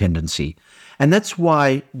leptokurtic tendency. And that's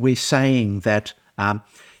why we're saying that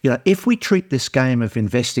if we treat this game of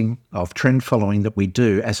investing, of trend following that we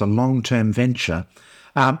do, as a long-term venture,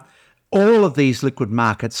 all of these liquid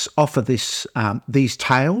markets offer these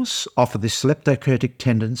tails, offer this leptokurtic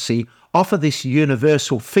tendency, offer this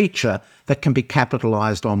universal feature that can be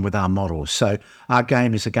capitalised on with our models. So our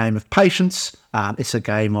game is a game of patience. It's a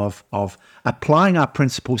game of applying our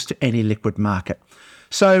principles to any liquid market.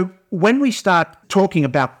 So when we start talking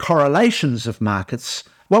about correlations of markets,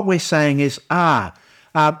 what we're saying is, I've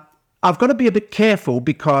got to be a bit careful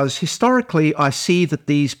because historically I see that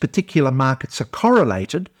these particular markets are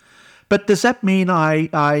correlated. But does that mean I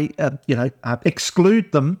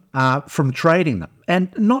exclude them from trading them?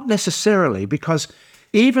 And not necessarily, because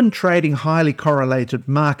even trading highly correlated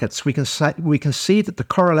markets, we can see that the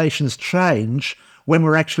correlations change when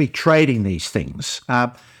we're actually trading these things.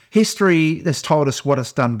 History has told us what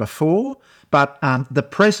it's done before, but the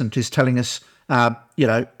present is telling us,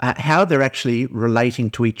 how they're actually relating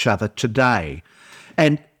to each other today.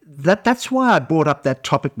 And that's why I brought up that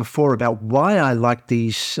topic before about why I like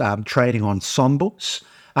these trading ensembles,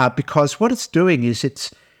 because what it's doing is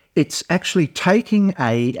it's actually taking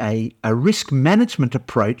a risk management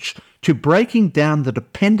approach to breaking down the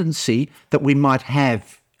dependency that we might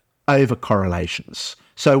have over correlations.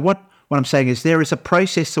 So what what I'm saying is there is a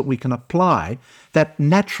process that we can apply that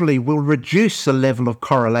naturally will reduce the level of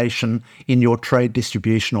correlation in your trade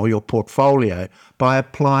distribution or your portfolio by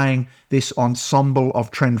applying this ensemble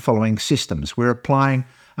of trend-following systems. We're applying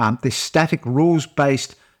this static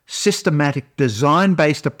rules-based, systematic,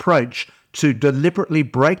 design-based approach to deliberately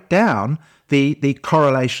break down the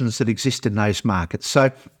correlations that exist in those markets.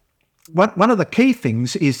 So one of the key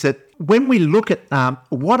things is that when we look at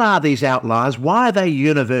what are these outliers, why are they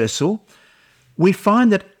universal, we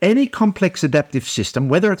find that any complex adaptive system,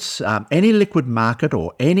 whether it's any liquid market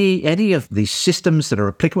or any of these systems that are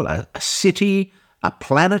applicable, a city, a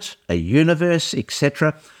planet, a universe,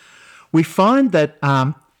 etc., we find that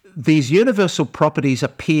these universal properties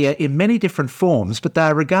appear in many different forms, but they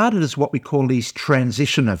are regarded as what we call these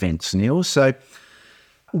transition events, Neil. So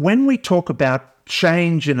when we talk about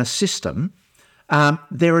change in a system,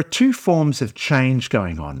 there are two forms of change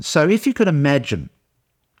going on. So if you could imagine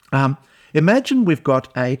we've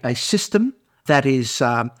got a system that is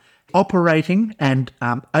operating and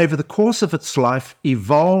over the course of its life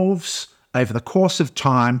evolves over the course of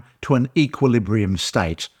time to an equilibrium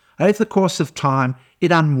state. Over the course of time,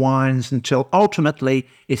 it unwinds until ultimately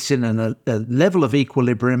it's in a level of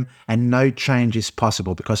equilibrium and no change is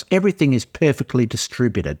possible because everything is perfectly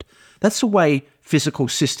distributed. That's the way physical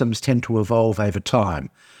systems tend to evolve over time.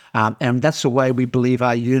 And that's the way we believe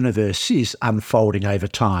our universe is unfolding over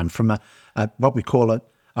time, from what we call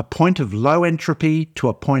a point of low entropy to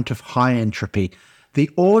a point of high entropy. The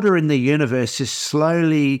order in the universe is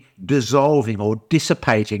slowly dissolving or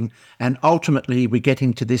dissipating, and ultimately we're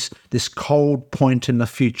getting to this cold point in the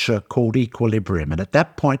future called equilibrium. And at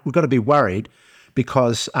that point, we've got to be worried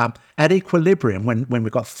because at equilibrium, when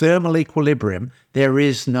we've got thermal equilibrium, there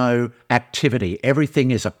is no activity.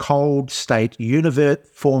 Everything is a cold state,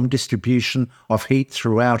 uniform distribution of heat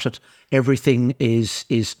throughout it. Everything is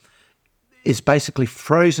basically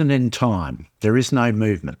frozen in time. There is no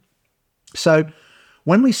movement. So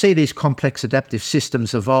when we see these complex adaptive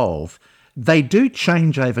systems evolve, they do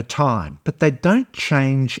change over time, but they don't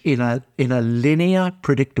change in a linear,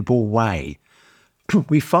 predictable way.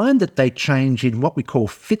 We find that they change in what we call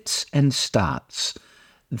fits and starts.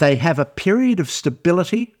 They have a period of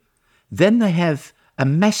stability, then they have a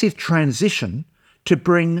massive transition to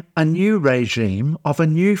bring a new regime of a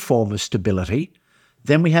new form of stability.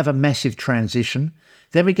 Then we have a massive transition.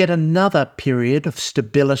 Then we get another period of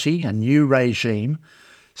stability, a new regime.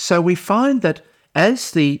 So we find that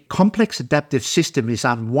as the complex adaptive system is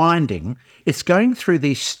unwinding, it's going through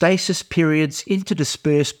these stasis periods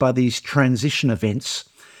interdispersed by these transition events.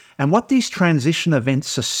 And what these transition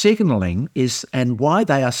events are signalling is, and why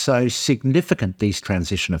they are so significant, these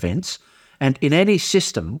transition events, and in any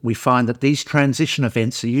system, we find that these transition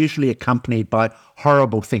events are usually accompanied by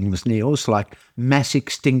horrible things, Niels, like mass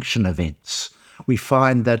extinction events. We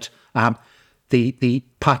find that the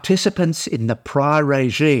participants in the prior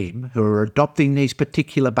regime who are adopting these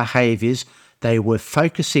particular behaviours, they were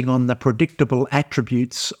focusing on the predictable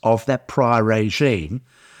attributes of that prior regime.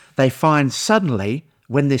 They find suddenly,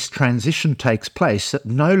 when this transition takes place, that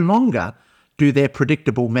no longer do their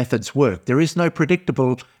predictable methods work. There is no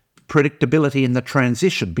predictability in the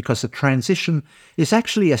transition because the transition is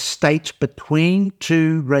actually a state between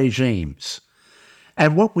two regimes.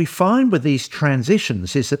 And what we find with these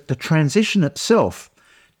transitions is that the transition itself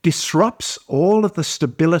disrupts all of the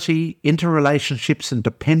stability, interrelationships and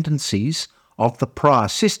dependencies of the prior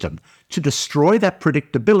system to destroy that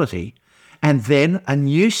predictability, and then a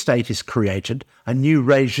new state is created, a new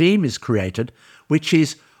regime is created, which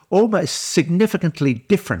is almost significantly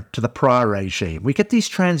different to the prior regime. We get these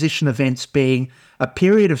transition events being a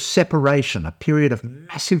period of separation, a period of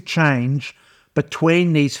massive change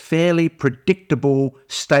between these fairly predictable,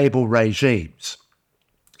 stable regimes.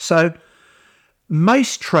 So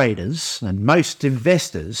most traders and most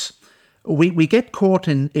investors, we get caught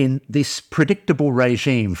in this predictable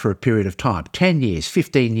regime for a period of time, 10 years,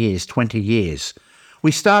 15 years, 20 years.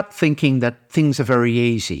 We start thinking that things are very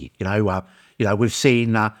easy. We've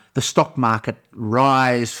seen the stock market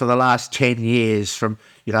rise for the last 10 years from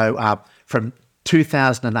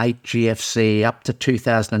 2008 GFC up to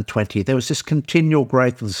 2020. There was this continual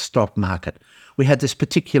growth of the stock market. We had this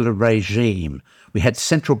particular regime. We had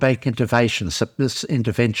central bank interventions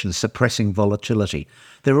suppressing volatility.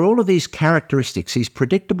 There were all of these characteristics, these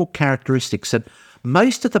predictable characteristics that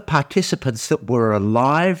most of the participants that were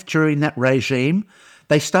alive during that regime,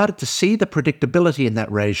 they started to see the predictability in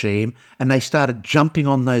that regime and they started jumping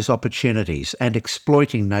on those opportunities and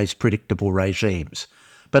exploiting those predictable regimes.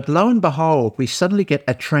 But lo and behold, we suddenly get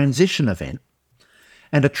a transition event.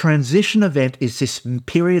 And a transition event is this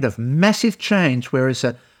period of massive change, whereas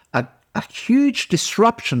a a huge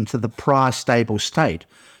disruption to the prior stable state.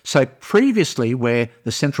 So previously, where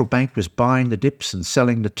the central bank was buying the dips and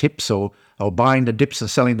selling the tips, or buying the dips and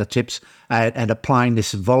selling the tips, and applying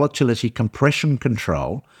this volatility compression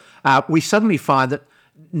control, we suddenly find that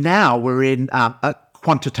now we're in a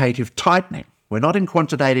quantitative tightening. We're not in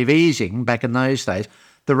quantitative easing back in those days.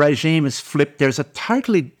 The regime has flipped. There's a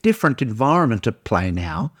totally different environment at play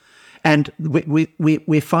now. And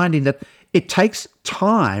we're finding that it takes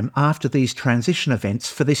time after these transition events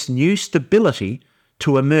for this new stability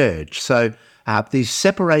to emerge. So the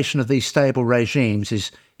separation of these stable regimes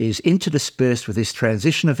is interdispersed with this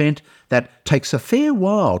transition event that takes a fair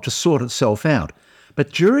while to sort itself out.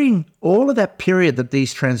 But during all of that period that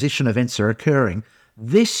these transition events are occurring,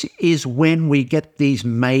 this is when we get these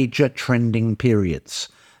major trending periods.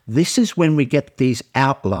 This is when we get these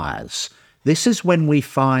outliers. This is when we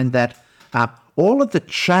find that all of the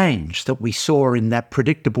change that we saw in that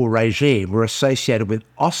predictable regime were associated with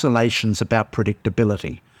oscillations about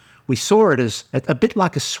predictability. We saw it as a bit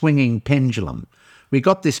like a swinging pendulum. We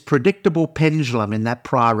got this predictable pendulum in that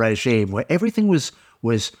prior regime where everything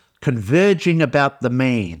was converging about the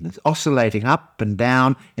mean, oscillating up and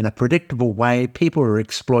down in a predictable way. People were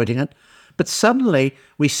exploiting it. But suddenly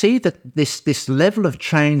we see that this level of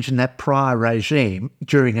change in that prior regime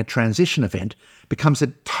during a transition event becomes a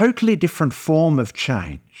totally different form of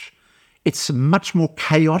change. It's a much more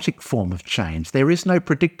chaotic form of change. There is no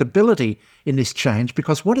predictability in this change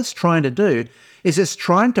because what it's trying to do is it's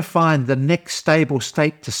trying to find the next stable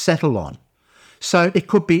state to settle on. So it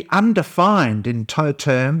could be undefined in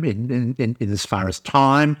term, in as far as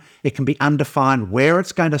time. It can be undefined where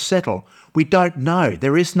it's going to settle. We don't know.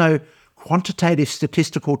 There is no quantitative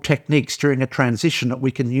statistical techniques during a transition that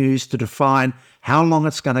we can use to define how long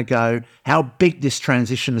it's going to go, how big this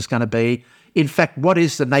transition is going to be. In fact, what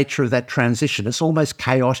is the nature of that transition? It's almost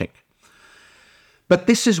chaotic. But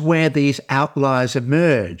this is where these outliers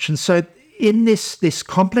emerge. And so in this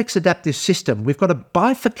complex adaptive system, we've got a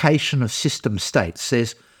bifurcation of system states.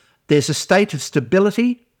 There's a state of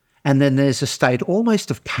stability, and then there's a state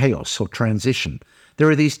almost of chaos or transition. There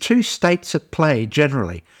are these two states at play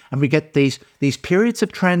generally, and we get these periods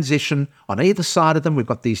of transition on either side of them. We've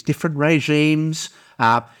got these different regimes.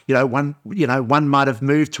 One might have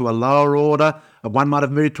moved to a lower order, one might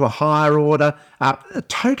have moved to a higher order.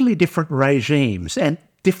 Totally different regimes, and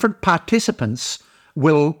different participants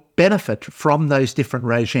will benefit from those different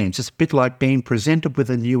regimes. It's a bit like being presented with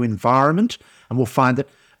a new environment, and we'll find that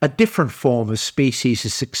a different form of species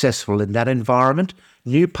is successful in that environment.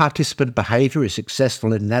 New participant behaviour is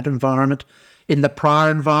successful in that environment. In the prior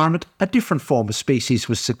environment, a different form of species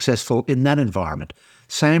was successful in that environment.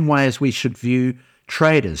 Same way as we should view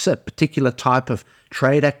traders. A particular type of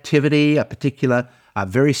trade activity, a particular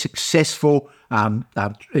very successful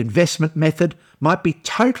investment method might be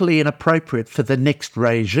totally inappropriate for the next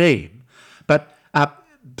regime. But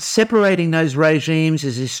separating those regimes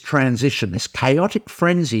is this transition, this chaotic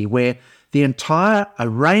frenzy where the entire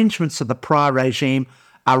arrangements of the prior regime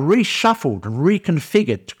are reshuffled and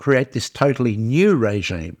reconfigured to create this totally new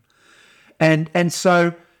regime. And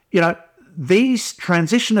so, these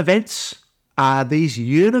transition events are these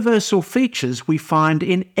universal features we find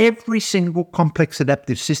in every single complex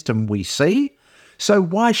adaptive system we see. So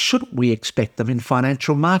why shouldn't we expect them in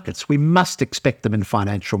financial markets? We must expect them in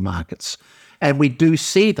financial markets, and we do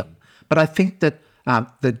see them. But I think that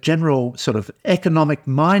the general sort of economic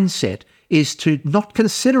mindset is to not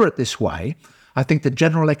consider it this way. I think the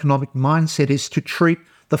general economic mindset is to treat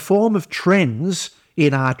the form of trends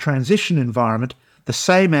in our transition environment the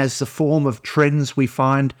same as the form of trends we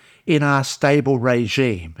find in our stable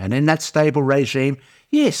regime. And in that stable regime,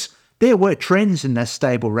 yes, there were trends in that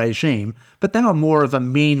stable regime, but they were more of a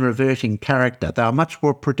mean reverting character. They are much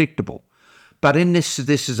more predictable. But in this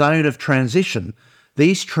zone of transition,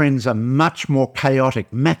 these trends are much more chaotic,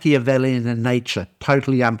 Machiavellian in nature,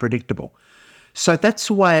 totally unpredictable. So that's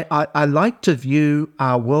why I like to view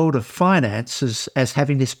our world of finance as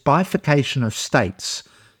having this bifurcation of states.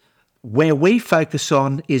 Where we focus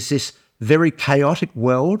on is this very chaotic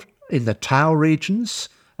world in the tail regions,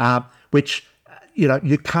 which,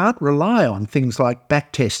 you can't rely on things like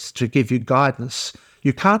backtests to give you guidance.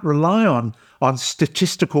 You can't rely on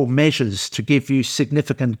statistical measures to give you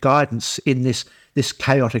significant guidance in this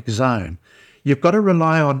chaotic zone. You've got to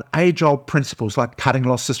rely on age-old principles like cutting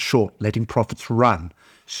losses short, letting profits run,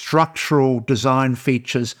 structural design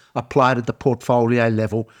features applied at the portfolio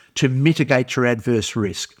level to mitigate your adverse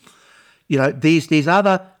risk. These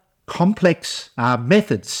other complex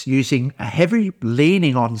methods using a heavy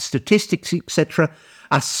leaning on statistics, etc.,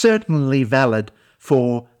 are certainly valid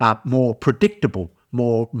for more predictable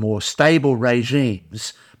more stable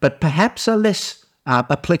regimes, but perhaps are less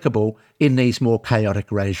applicable in these more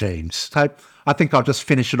chaotic regimes. So I think I'll just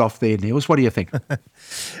finish it off there, Niels. What do you think?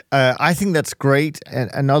 I think that's great.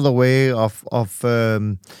 And another way of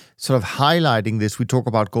sort of highlighting this, we talk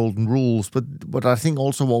about golden rules, but I think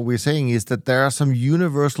also what we're saying is that there are some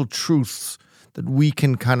universal truths that we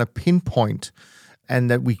can kind of pinpoint and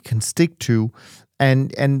that we can stick to.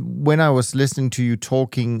 And when I was listening to you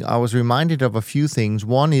talking, I was reminded of a few things.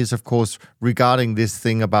 One is, of course, regarding this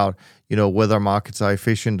thing about, whether markets are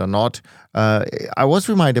efficient or not. I was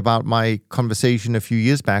reminded about my conversation a few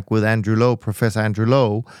years back with Andrew Lowe, Professor Andrew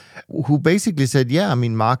Lowe, who basically said,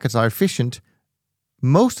 markets are efficient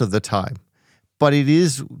most of the time. But it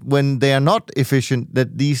is when they are not efficient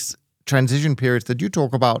that these transition periods that you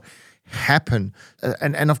talk about happen.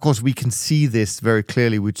 And of course, we can see this very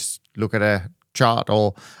clearly. We just look at a chart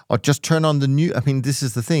or just turn on the news. I mean, this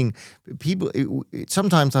is the thing. People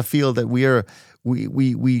sometimes I feel that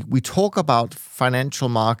we talk about financial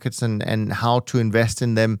markets and how to invest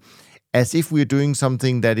in them as if we're doing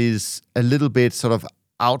something that is a little bit sort of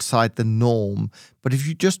outside the norm. But if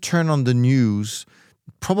you just turn on the news,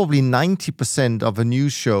 probably 90% of a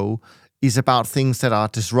news show is about things that are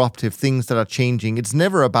disruptive, things that are changing. It's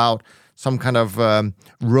never about some kind of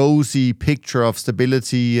rosy picture of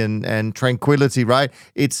stability and tranquility, right?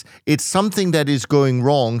 It's something that is going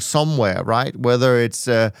wrong somewhere, right? Whether it's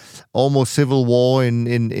almost civil war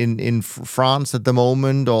in France at the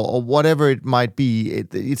moment or whatever it might be.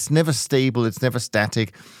 It's never stable. It's never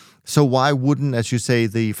static. So why wouldn't, as you say,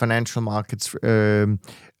 the financial markets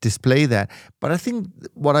display that? But I think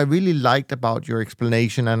what I really liked about your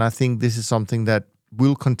explanation, and I think this is something that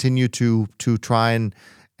we'll continue to try and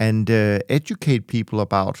educate people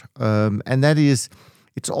about, and that is,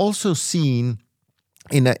 it's also seen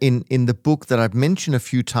in the book that I've mentioned a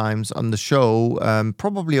few times on the show,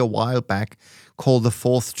 probably a while back, called The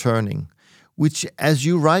Fourth Turning, which, as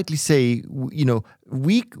you rightly say, when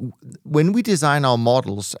we design our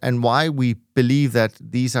models, and why we believe that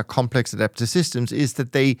these are complex adaptive systems is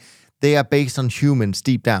that they are based on humans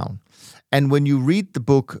deep down. And when you read the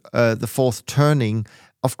book, The Fourth Turning,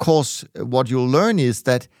 of course, what you'll learn is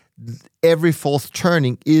that every fourth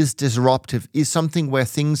turning is disruptive, is something where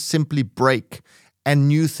things simply break and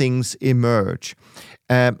new things emerge.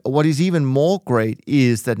 What is even more great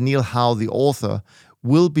is that Neil Howe, the author,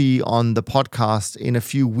 will be on the podcast in a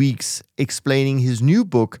few weeks explaining his new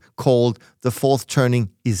book called The Fourth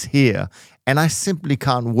Turning is Here. And I simply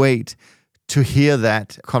can't wait to hear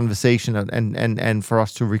that conversation and for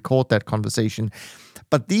us to record that conversation.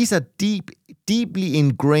 But these are deeply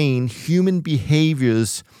ingrained human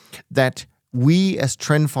behaviors that we as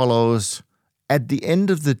trend followers, at the end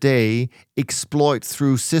of the day, exploit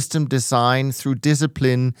through system design, through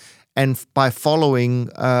discipline, and by following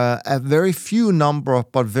a very few number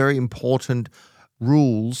of but very important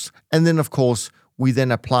rules. And then, of course, we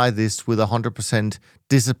then apply this with 100%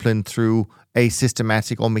 discipline through a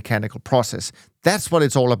systematic or mechanical process. That's what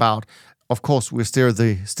it's all about. Of course, we're still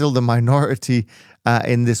the minority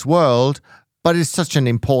in this world, but it's such an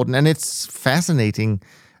important, and it's fascinating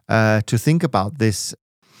to think about this.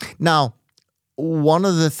 Now, one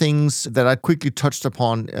of the things that I quickly touched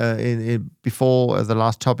upon before the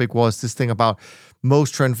last topic was this thing about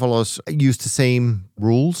most trend followers use the same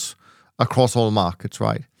rules across all markets,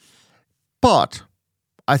 right? But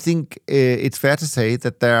I think it's fair to say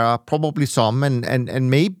that there are probably some, and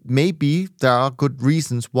maybe there are good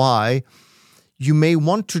reasons why you may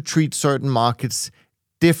want to treat certain markets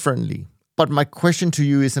differently. But my question to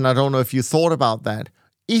you is, and I don't know if you thought about that,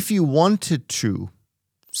 if you wanted to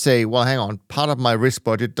say, well, hang on, part of my risk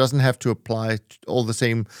budget doesn't have to apply all the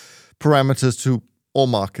same parameters to all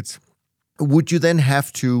markets, would you then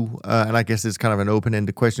have to, and I guess it's kind of an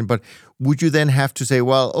open-ended question, but would you then have to say,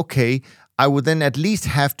 well, okay, I would then at least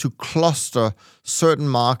have to cluster certain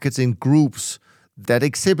markets in groups that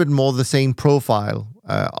exhibit more the same profile,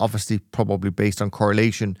 obviously probably based on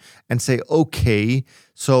correlation, and say, okay,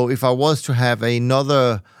 so if I was to have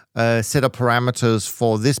another set of parameters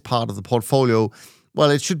for this part of the portfolio, well,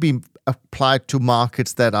 it should be applied to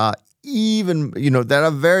markets that are even, that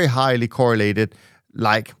are very highly correlated,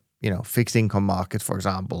 like, fixed income markets, for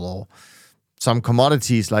example, or some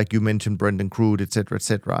commodities like you mentioned, Brennan, crude, et cetera, et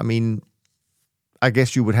cetera. I mean, I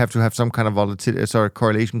guess you would have to have some kind of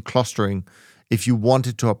correlation clustering if you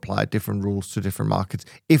wanted to apply different rules to different markets,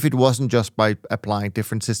 if it wasn't just by applying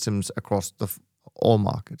different systems across all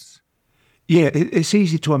markets. Yeah, it's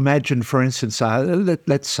easy to imagine, for instance,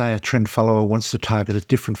 let's say a trend follower wants to target a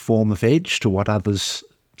different form of edge to what others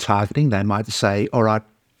targeting. They might say, all right,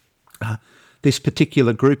 this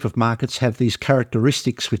particular group of markets have these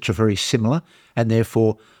characteristics which are very similar, and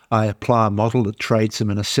therefore I apply a model that trades them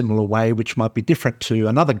in a similar way, which might be different to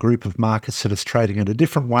another group of markets that is trading in a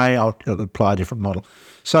different way. I'll apply a different model.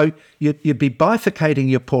 So you'd be bifurcating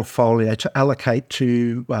your portfolio to allocate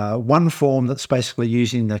to one form that's basically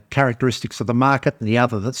using the characteristics of the market, and the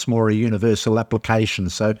other that's more a universal application.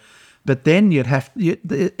 So, but then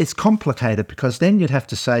it's complicated, because then you'd have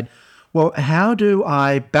to say, well, how do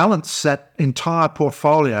I balance that entire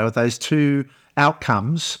portfolio, those two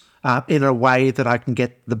outcomes, in a way that I can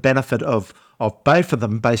get the benefit of both of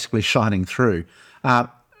them basically shining through?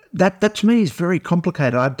 That to me is very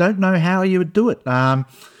complicated. I don't know how you would do it.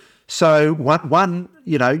 So one,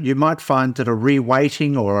 you might find that a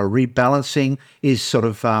reweighting or a rebalancing is sort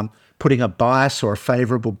of putting a bias or a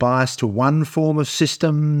favourable bias to one form of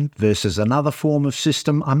system versus another form of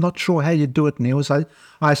system. I'm not sure how you do it, Niels. I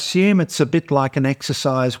assume it's a bit like an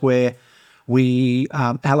exercise where we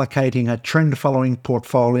allocating a trend-following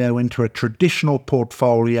portfolio into a traditional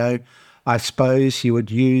portfolio. I suppose you would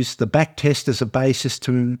use the back test as a basis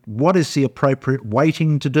to what is the appropriate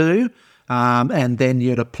weighting to do, and then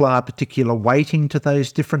you'd apply a particular weighting to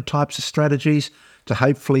those different types of strategies to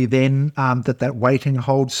hopefully then that weighting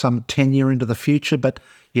holds some tenure into the future. But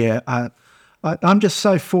yeah, I'm just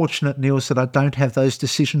so fortunate, Niels, that I don't have those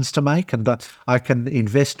decisions to make, and I can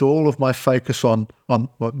invest all of my focus on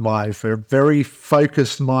my very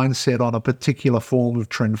focused mindset on a particular form of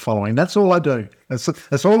trend following. That's all I do.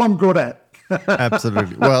 That's all I'm good at.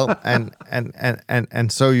 Absolutely. Well,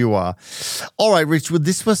 and so you are. All right, Rich. Well,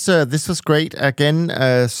 this was great. Again,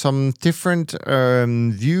 some different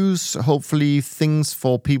views. Hopefully, things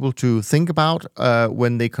for people to think about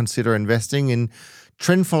when they consider investing in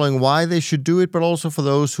trend following, why they should do it, but also for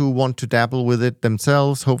those who want to dabble with it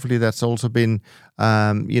themselves. Hopefully, that's also been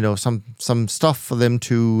some stuff for them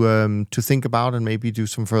to think about and maybe do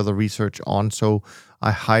some further research on. So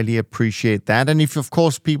I highly appreciate that. And if, of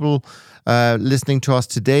course, people listening to us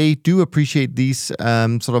today do appreciate these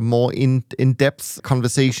sort of more in-depth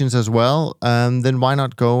conversations as well, then why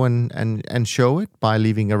not go and show it by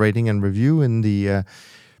leaving a rating and review in the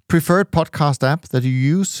preferred podcast app that you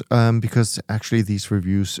use, because actually these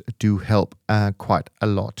reviews do help quite a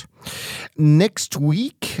lot. Next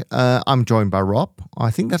week, I'm joined by Rob.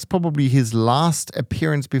 I think that's probably his last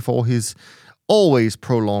appearance before his always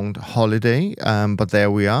prolonged holiday, but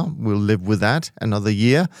there we are. We'll live with that another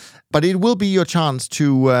year. But it will be your chance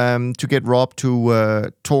to get Rob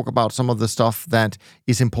to talk about some of the stuff that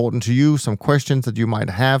is important to you, some questions that you might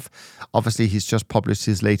have. Obviously, he's just published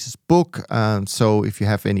his latest book, so if you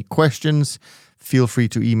have any questions, feel free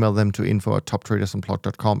to email them to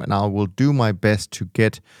info@toptradersunplugged.com, and I will do my best to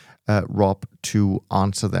get Rob to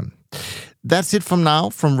answer them. That's it from now,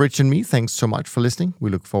 from Rich and me. Thanks so much for listening. We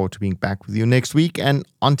look forward to being back with you next week. And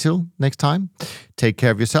until next time, take care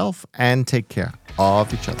of yourself and take care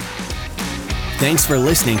of each other. Thanks for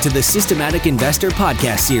listening to the Systematic Investor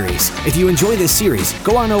podcast series. If you enjoy this series,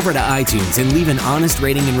 go on over to iTunes and leave an honest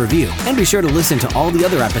rating and review. And be sure to listen to all the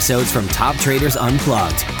other episodes from Top Traders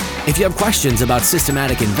Unplugged. If you have questions about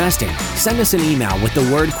systematic investing, send us an email with the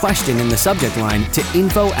word question in the subject line to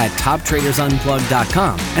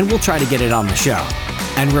info@toptradersunplugged.com, and we'll try to get it on the show.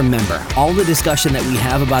 And remember, all the discussion that we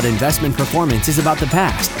have about investment performance is about the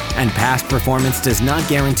past, and past performance does not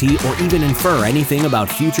guarantee or even infer anything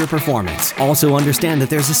about future performance. Also understand that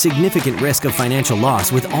there's a significant risk of financial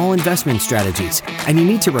loss with all investment strategies, and you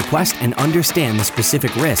need to request and understand the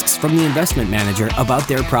specific risks from the investment manager about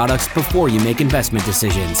their products before you make investment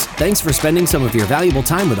decisions. Thanks for spending some of your valuable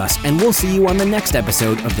time with us, and we'll see you on the next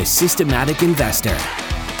episode of The Systematic Investor.